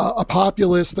a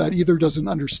populace that either doesn't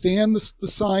understand the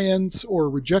science or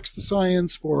rejects the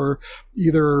science for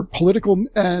either political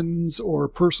ends or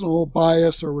personal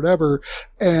bias or whatever.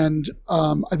 And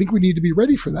I think we need to be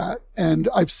ready for that. And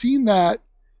I've seen that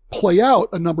play out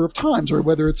a number of times, or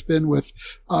whether it's been with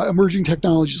emerging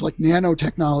technologies like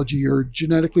nanotechnology or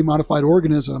genetically modified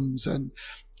organisms and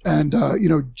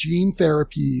gene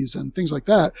therapies and things like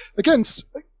that. Again,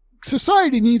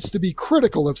 society needs to be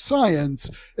critical of science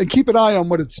and keep an eye on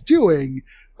what it's doing.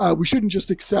 We shouldn't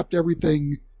just accept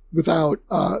everything without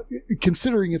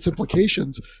considering its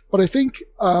implications. But I think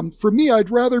for me,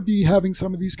 I'd rather be having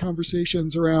some of these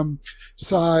conversations around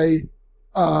sci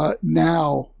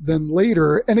now than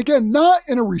later. And again, not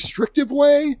in a restrictive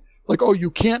way, like, oh, you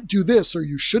can't do this or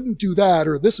you shouldn't do that,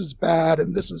 or this is bad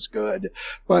and this is good.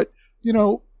 But,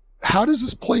 how does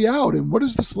this play out and what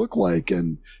does this look like?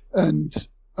 And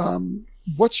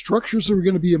what structures are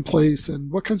going to be in place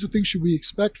and what kinds of things should we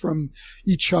expect from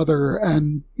each other?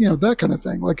 And, that kind of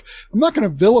thing. Like, I'm not going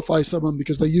to vilify someone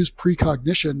because they use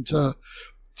precognition to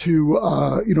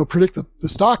predict the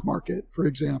stock market, for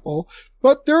example.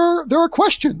 But there are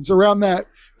questions around that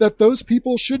those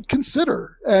people should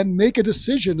consider and make a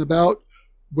decision about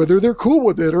whether they're cool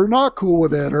with it or not cool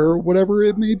with it or whatever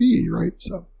it may be, right?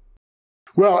 So.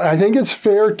 Well, I think it's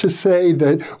fair to say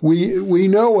that we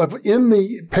know of, in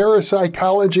the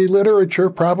parapsychology literature,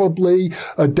 probably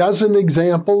a dozen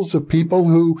examples of people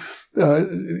who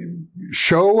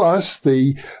show us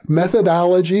the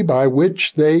methodology by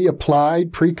which they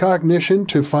applied precognition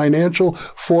to financial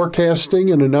forecasting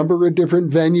in a number of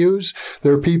different venues.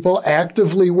 There are people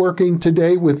actively working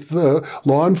today with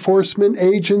law enforcement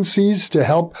agencies to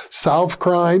help solve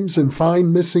crimes and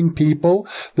find missing people.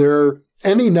 There are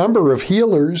any number of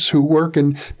healers who work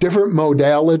in different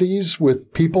modalities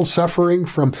with people suffering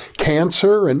from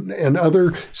cancer and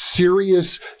other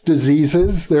serious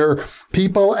diseases. There are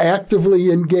people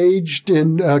actively engaged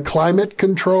in climate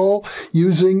control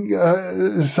using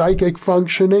psychic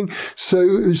functioning. So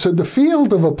the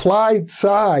field of applied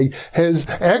psi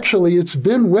it's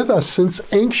been with us since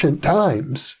ancient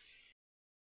times.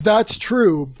 That's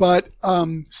true, but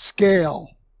scale.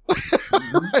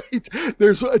 Right.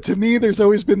 To me, there's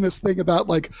always been this thing about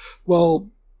like, well,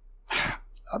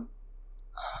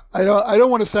 I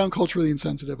don't want to sound culturally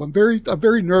insensitive. I'm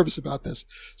very nervous about this.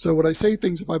 So when I say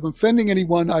things, if I'm offending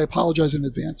anyone, I apologize in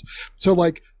advance. So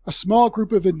like a small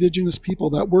group of indigenous people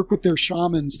that work with their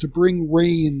shamans to bring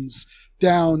rains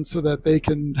down so that they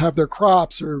can have their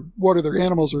crops or water their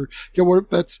animals or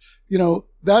that's,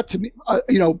 that to me,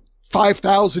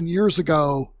 5,000 years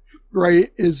ago,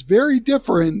 right, is very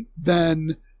different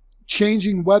than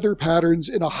changing weather patterns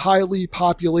in a highly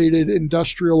populated,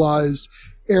 industrialized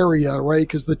area, right?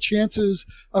 Because the chances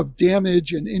of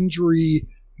damage and injury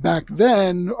back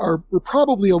then were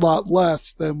probably a lot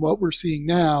less than what we're seeing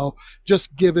now,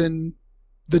 just given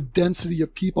the density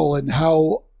of people and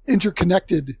how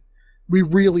interconnected we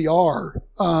really are.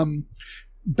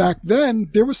 Back then,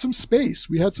 there was some space.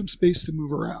 We had some space to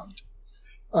move around.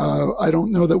 I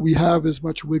don't know that we have as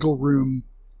much wiggle room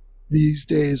these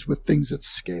days with things at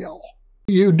scale.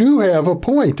 You do have a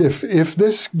point. If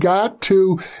this got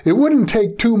to, it wouldn't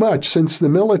take too much, since the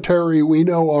military, we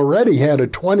know, already had a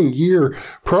 20-year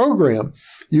program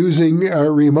using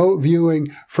remote viewing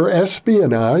for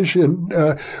espionage. And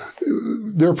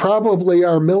there probably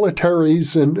are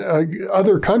militaries in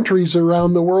other countries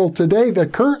around the world today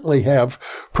that currently have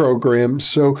programs.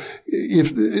 So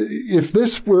if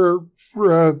this were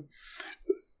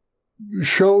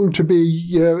shown to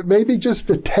be maybe just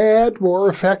a tad more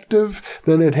effective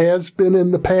than it has been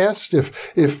in the past,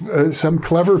 if some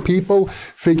clever people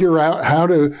figure out how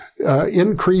to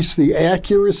increase the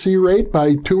accuracy rate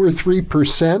by 2 or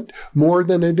 3% more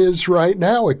than it is right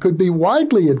now, it could be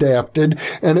widely adapted,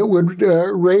 and it would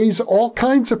raise all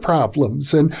kinds of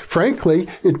problems. And frankly,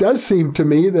 it does seem to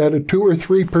me that a 2 or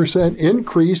 3%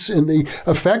 increase in the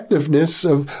effectiveness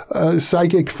of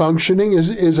psychic functioning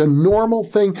is a normal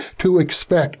thing to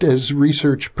expect as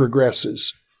research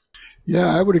progresses.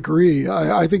 Yeah, I would agree.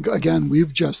 I think, again,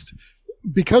 we've just,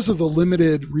 because of the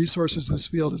limited resources this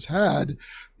field has had,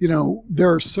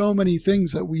 there are so many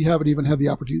things that we haven't even had the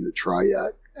opportunity to try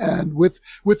yet. And with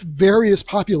various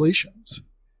populations,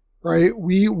 right?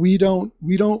 We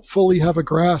don't fully have a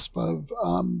grasp of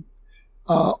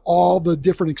all the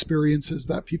different experiences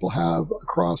that people have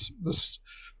across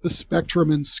the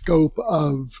spectrum and scope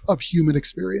of human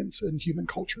experience and human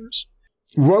cultures.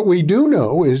 What we do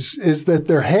know is that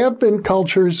there have been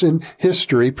cultures in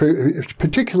history,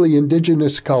 particularly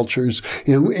indigenous cultures,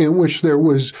 in which there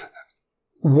was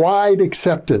wide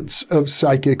acceptance of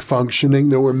psychic functioning.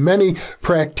 There were many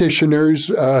practitioners.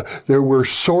 There were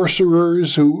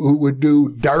sorcerers who would do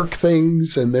dark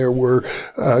things, and there were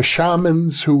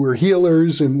shamans who were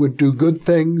healers and would do good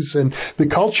things. And the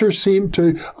culture seemed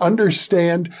to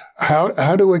understand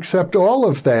how to accept all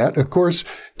of that. Of course,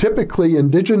 typically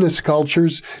indigenous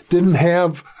cultures didn't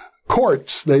have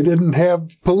courts. They didn't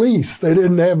have police. They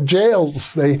didn't have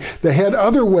jails. They had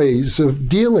other ways of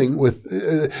dealing with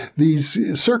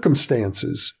these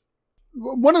circumstances.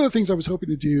 One of the things I was hoping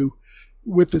to do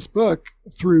with this book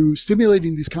through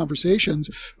stimulating these conversations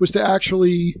was to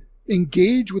actually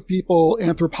engage with people,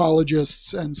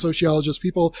 anthropologists and sociologists,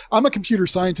 people. I'm a computer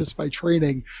scientist by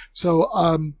training. So,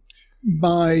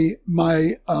 my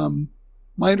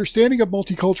understanding of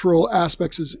multicultural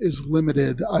aspects is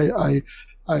limited.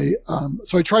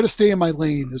 So I try to stay in my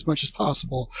lane as much as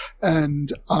possible.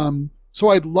 And so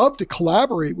I'd love to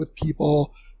collaborate with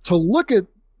people to look at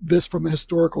this from a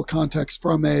historical context,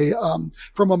 from a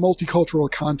multicultural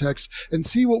context, and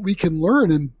see what we can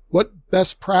learn and what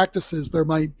best practices there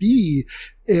might be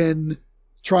in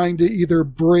trying to either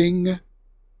bring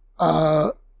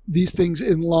these things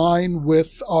in line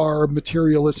with our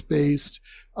materialist-based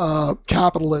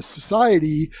capitalist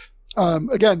society.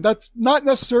 Again, that's not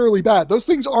necessarily bad. Those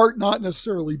things aren't not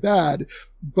necessarily bad,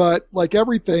 but like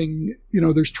everything,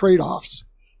 there's trade-offs.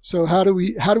 So how do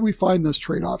we find those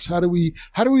trade-offs? How do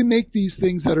we make these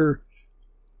things that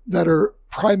are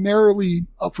primarily,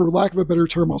 for lack of a better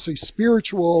term, I'll say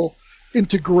spiritual,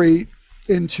 integrate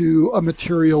into a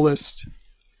materialist,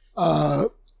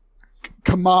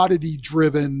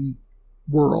 commodity-driven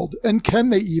world? And can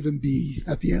they even be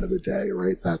at the end of the day,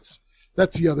 right?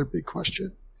 That's the other big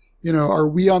question. Are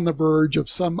we on the verge of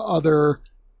some other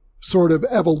sort of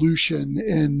evolution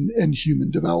in human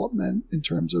development in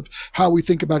terms of how we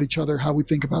think about each other, how we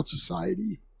think about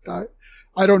society?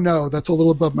 I don't know. That's a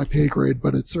little above my pay grade,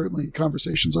 but it's certainly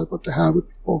conversations I'd love to have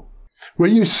with people.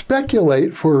 Well, you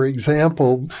speculate, for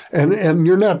example, and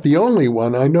you're not the only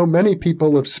one. I know many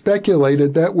people have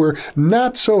speculated that we're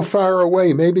not so far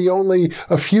away, maybe only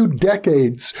a few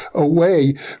decades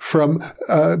away from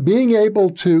being able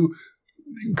to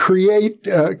create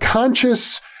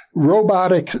conscious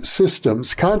robotic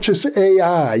systems, conscious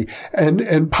AI,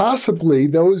 and possibly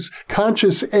those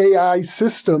conscious AI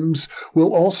systems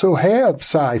will also have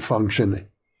psi functioning.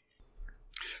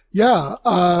 Yeah,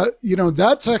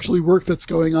 that's actually work that's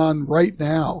going on right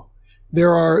now.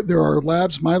 There are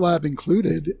labs, my lab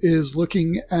included, is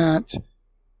looking at,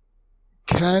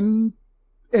 can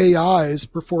AIs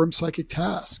perform psychic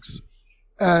tasks?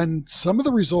 And some of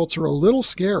the results are a little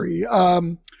scary.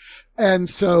 And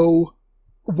so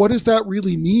what does that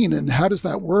really mean, and how does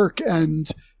that work?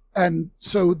 And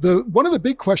so one of the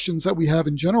big questions that we have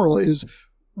in general is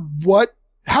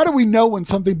how do we know when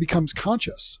something becomes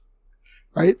conscious?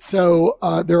 Right. So,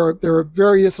 there are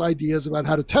various ideas about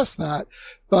how to test that.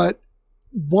 But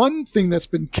one thing that's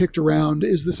been kicked around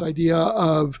is this idea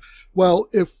of, well,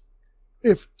 if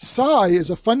psi is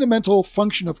a fundamental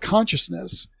function of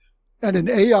consciousness, and an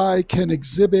AI can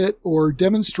exhibit or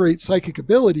demonstrate psychic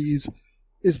abilities,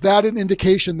 is that an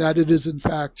indication that it is in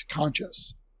fact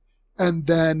conscious? And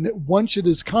then once it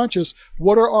is conscious,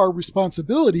 what are our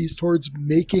responsibilities towards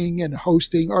making and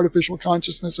hosting artificial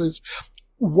consciousnesses?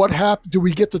 Do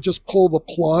we get to just pull the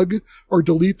plug or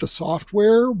delete the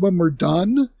software when we're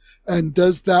done? And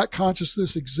does that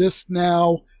consciousness exist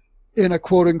now in a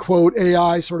quote unquote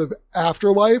AI sort of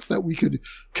afterlife that we could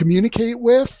communicate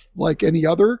with like any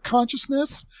other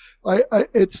consciousness?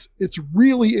 It's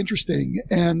really interesting.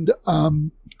 And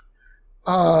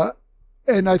I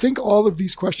think all of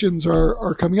these questions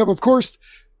are coming up. Of course,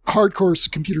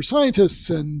 hardcore computer scientists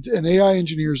and AI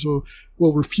engineers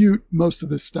will refute most of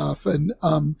this stuff. And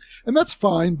that's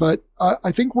fine. But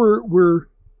I think we're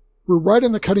right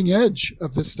on the cutting edge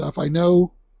of this stuff. I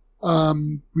know,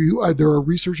 there are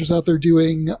researchers out there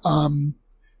doing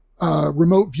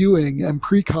remote viewing and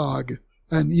precog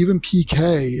and even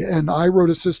PK. And I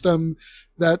wrote a system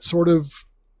that sort of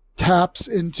taps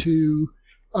into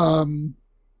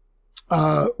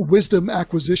wisdom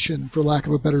acquisition, for lack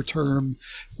of a better term,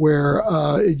 where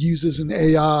it uses an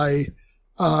AI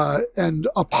and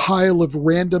a pile of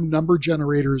random number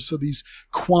generators. So these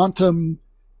quantum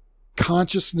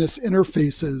consciousness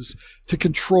interfaces to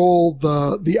control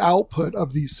the output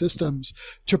of these systems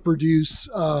to produce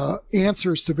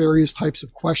answers to various types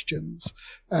of questions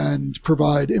and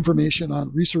provide information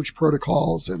on research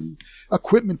protocols and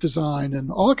equipment design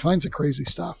and all kinds of crazy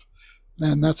stuff.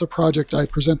 And that's a project I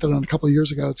presented on a couple of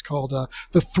years ago. It's called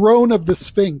The Throne of the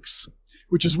Sphinx,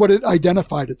 which is what it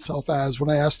identified itself as when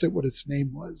I asked it what its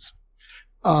name was.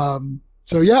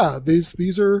 So yeah,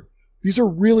 these are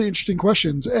really interesting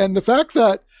questions. And the fact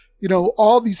that,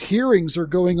 all these hearings are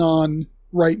going on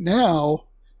right now,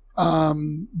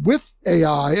 with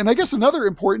AI. And I guess another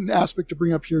important aspect to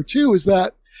bring up here too is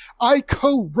that I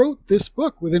co-wrote this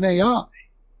book with an AI.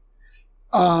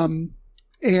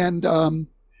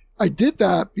 I did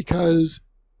that because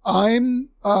I'm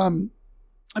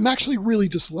actually really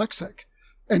dyslexic,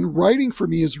 and writing for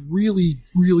me is really,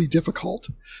 really difficult.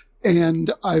 And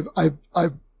I've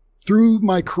through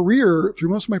my career, through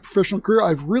most of my professional career,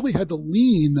 I've really had to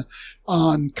lean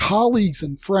on colleagues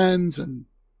and friends and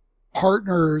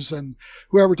partners and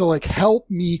whoever to help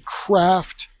me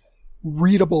craft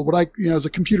readable. As a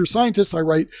computer scientist, I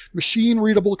write machine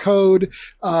readable code.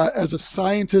 As a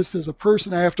scientist, as a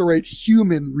person, I have to write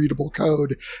human readable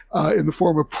code, in the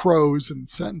form of prose and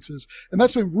sentences. And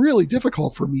that's been really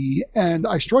difficult for me. And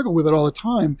I struggle with it all the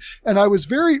time. And I was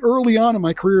very early on in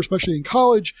my career, especially in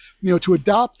college, to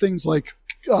adopt things like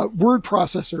word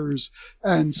processors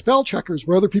and spell checkers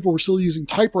where other people were still using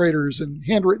typewriters and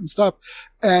handwritten stuff.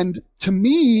 And to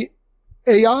me,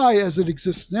 AI as it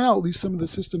exists now, at least some of the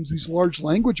systems, these large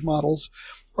language models,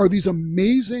 are these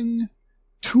amazing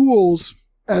tools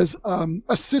as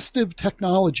assistive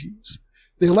technologies.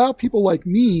 They allow people like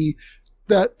me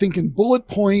that think in bullet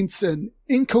points and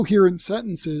incoherent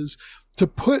sentences to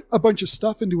put a bunch of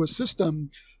stuff into a system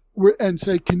and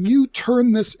say, can you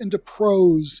turn this into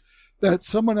prose that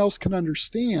someone else can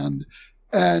understand?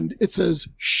 And it says,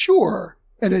 sure.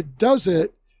 And it does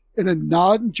it in a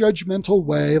non-judgmental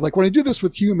way. Like when I do this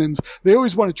with humans, they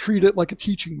always want to treat it like a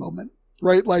teaching moment,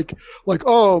 right? Like,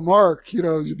 oh, Mark,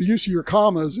 the use of your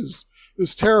commas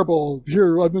is terrible.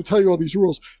 Here, I'm going to tell you all these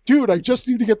rules. Dude, I just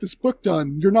need to get this book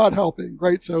done. You're not helping,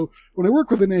 right? So when I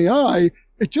work with an AI,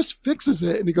 it just fixes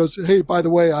it and it goes, hey, by the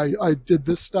way, I did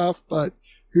this stuff, but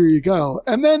here you go.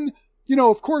 And then,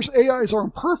 of course, AIs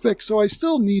aren't perfect, so I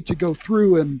still need to go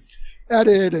through and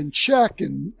edit and check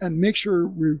and make sure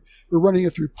we're running it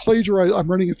through I'm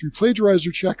running it through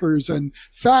plagiarizer checkers and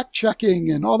fact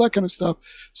checking and all that kind of stuff.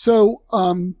 So,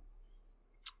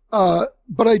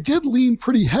 but I did lean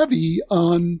pretty heavy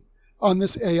on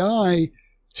this AI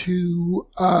to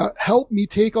help me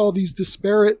take all these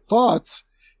disparate thoughts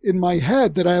in my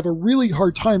head that I have a really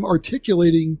hard time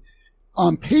articulating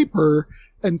on paper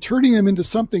and turning them into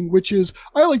something which is,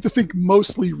 I like to think,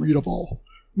 mostly readable.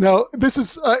 Now, this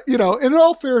is, in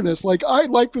all fairness, I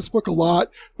like this book a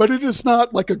lot, but it is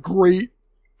not like a great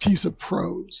piece of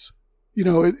prose.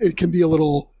 It can be a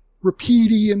little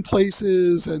repeaty in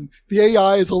places, and the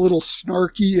AI is a little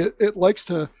snarky. It likes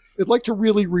to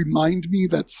really remind me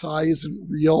that psi isn't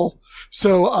real.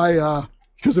 So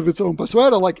because of its own, so I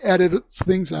had to edit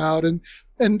things out, and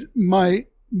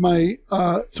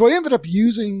so I ended up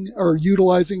using or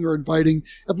utilizing or inviting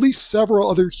at least several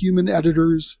other human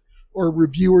editors or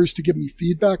reviewers to give me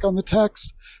feedback on the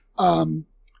text.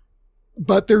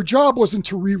 But their job wasn't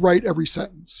to rewrite every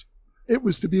sentence. It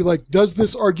was to be does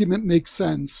this argument make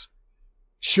sense?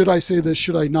 Should I say this?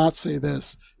 Should I not say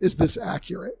this? Is this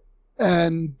accurate?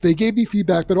 And they gave me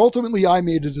feedback, but ultimately I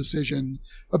made a decision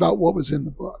about what was in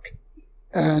the book.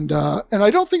 And I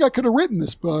don't think I could have written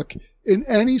this book in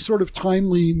any sort of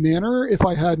timely manner if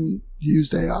I hadn't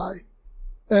used AI.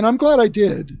 And I'm glad I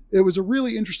did. It was a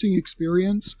really interesting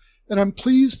experience, and I'm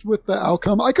pleased with the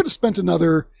outcome. I could have spent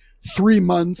another 3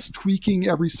 months tweaking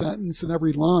every sentence and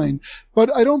every line,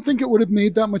 but I don't think it would have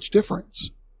made that much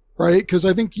difference, right? Because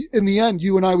I think in the end,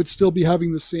 you and I would still be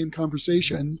having the same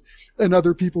conversation, and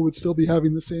other people would still be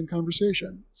having the same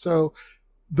conversation. So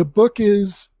the book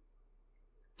is,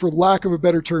 for lack of a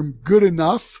better term, good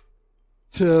enough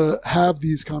to have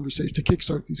these conversations, to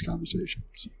kickstart these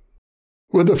conversations.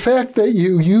 Well, the fact that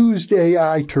you used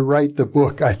AI to write the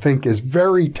book, I think, is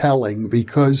very telling,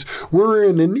 because we're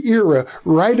in an era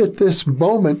right at this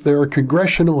moment. There are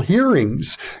congressional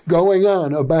hearings going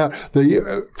on about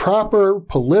the proper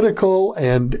political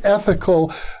and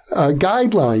ethical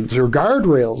guidelines or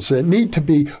guardrails that need to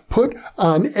be put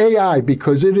on AI,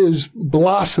 because it is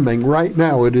blossoming right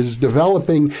now. It is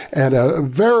developing at a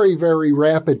very, very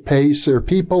rapid pace. There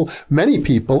are many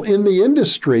people in the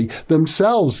industry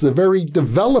themselves, the very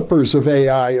developers of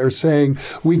AI are saying,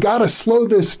 we got to slow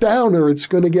this down or it's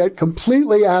going to get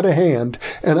completely out of hand.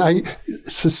 And I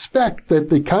suspect that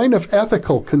the kind of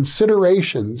ethical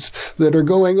considerations that are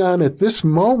going on at this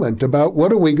moment about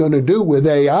what are we going to do with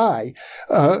AI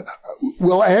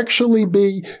will actually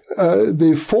be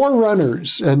the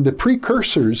forerunners and the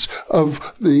precursors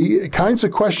of the kinds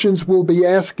of questions we'll be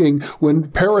asking when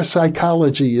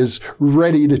parapsychology is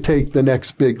ready to take the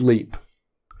next big leap.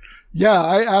 Yeah,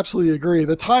 I absolutely agree.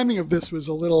 The timing of this was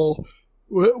a little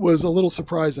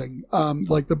surprising.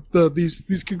 Like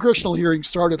these congressional hearings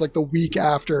started like the week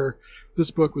after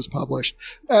this book was published.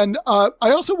 And I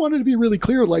also wanted to be really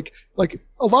clear, like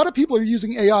a lot of people are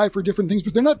using AI for different things,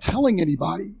 but they're not telling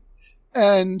anybody.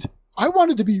 And I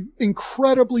wanted to be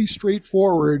incredibly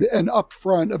straightforward and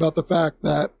upfront about the fact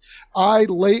that I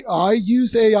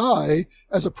used AI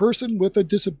as a person with a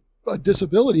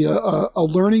disability, a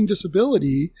learning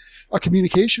disability, a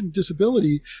communication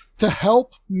disability, to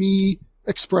help me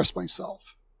express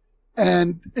myself.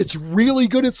 And it's really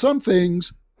good at some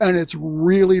things and it's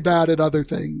really bad at other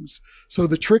things. So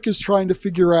the trick is trying to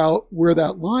figure out where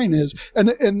that line is.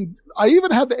 And I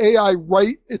even had the AI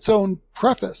write its own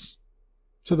preface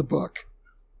to the book.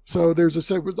 So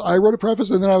I wrote a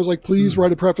preface and then I was like, please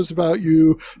write a preface about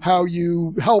you, how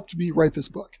you helped me write this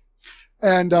book.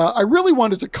 And I really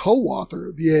wanted to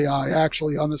co-author the AI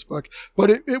actually on this book, but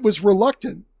it was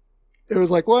reluctant. It was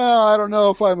like, well, I don't know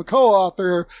if I'm a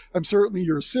co-author. I'm certainly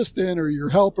your assistant or your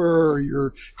helper or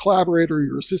your collaborator or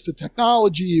your assistant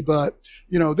technology, but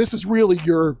this is really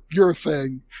your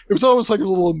thing. It was almost like a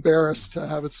little embarrassed to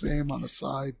have its name on the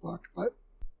side book, but.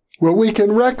 Well, we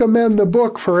can recommend the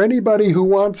book for anybody who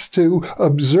wants to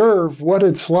observe what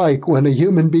it's like when a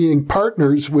human being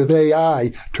partners with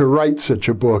AI to write such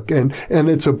a book. And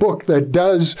it's a book that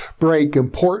does break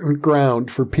important ground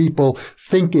for people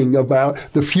thinking about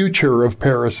the future of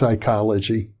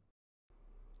parapsychology.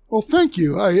 Well, thank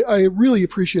you. I really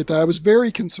appreciate that. I was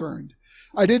very concerned.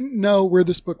 I didn't know where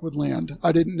this book would land.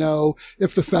 I didn't know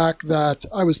if the fact that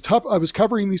I was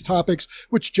covering these topics,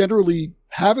 which generally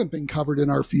haven't been covered in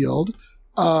our field.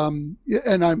 And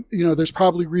there's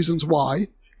probably reasons why.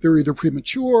 They're either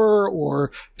premature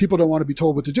or people don't want to be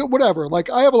told what to do, whatever. Like,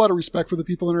 I have a lot of respect for the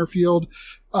people in our field.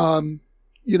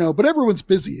 But everyone's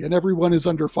busy and everyone is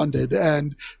underfunded.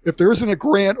 And if there isn't a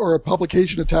grant or a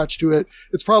publication attached to it,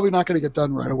 it's probably not going to get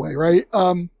done right away. Right.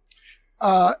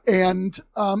 And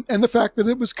the fact that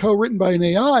it was co-written by an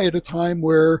AI at a time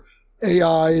where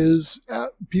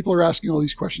people are asking all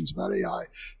these questions about AI.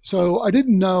 So I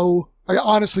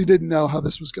honestly didn't know how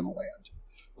this was going to land.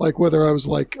 Like whether I was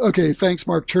like, okay, thanks,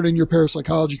 Mark, turn in your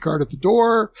parapsychology card at the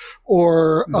door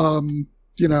or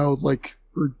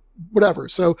whatever.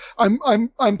 So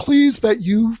I'm pleased that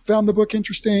you found the book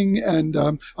interesting and,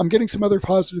 I'm getting some other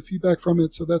positive feedback from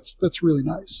it. So that's really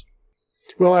nice.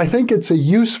 Well, I think it's a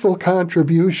useful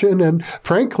contribution. And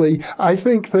frankly, I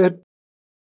think that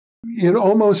in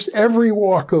almost every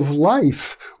walk of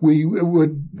life, we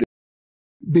would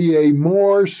be a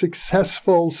more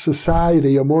successful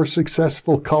society, a more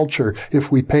successful culture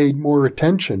if we paid more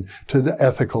attention to the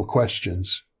ethical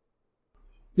questions.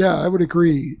 Yeah, I would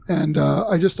agree. And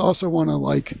I just also want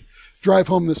to drive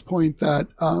home this point that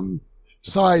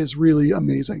Psi is really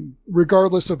amazing,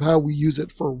 regardless of how we use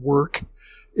it for work.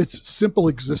 Its simple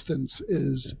existence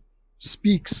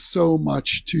speaks so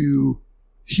much to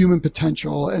human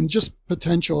potential and just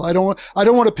potential. I don't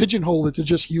want to pigeonhole it to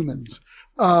just humans,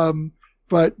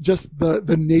 but just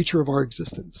the nature of our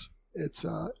existence. It's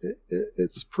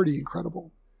pretty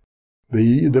incredible.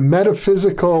 The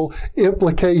metaphysical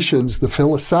implications, the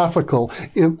philosophical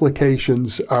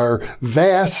implications are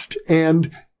vast and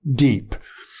deep.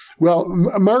 Well,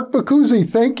 Mark Boccuzzi,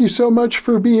 thank you so much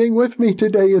for being with me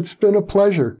today. It's been a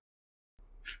pleasure.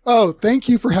 Oh, thank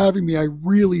you for having me. I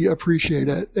really appreciate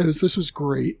it. This was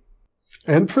great.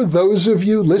 And for those of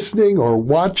you listening or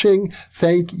watching,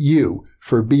 thank you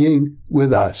for being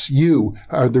with us. You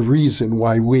are the reason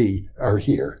why we are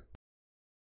here.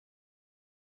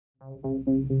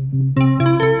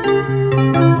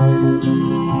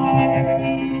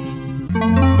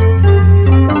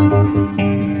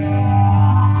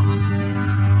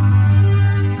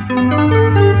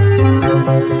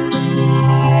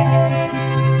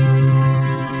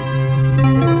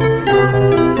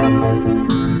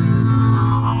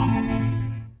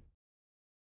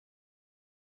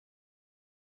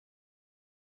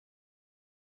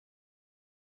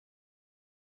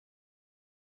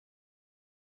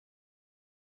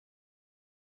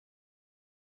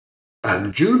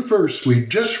 On June 1st, we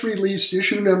just released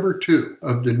issue number 2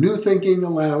 of the New Thinking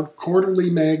Aloud Quarterly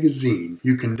Magazine.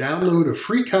 You can download a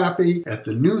free copy at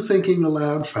the New Thinking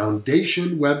Aloud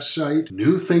Foundation website,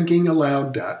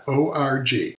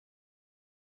 newthinkingaloud.org.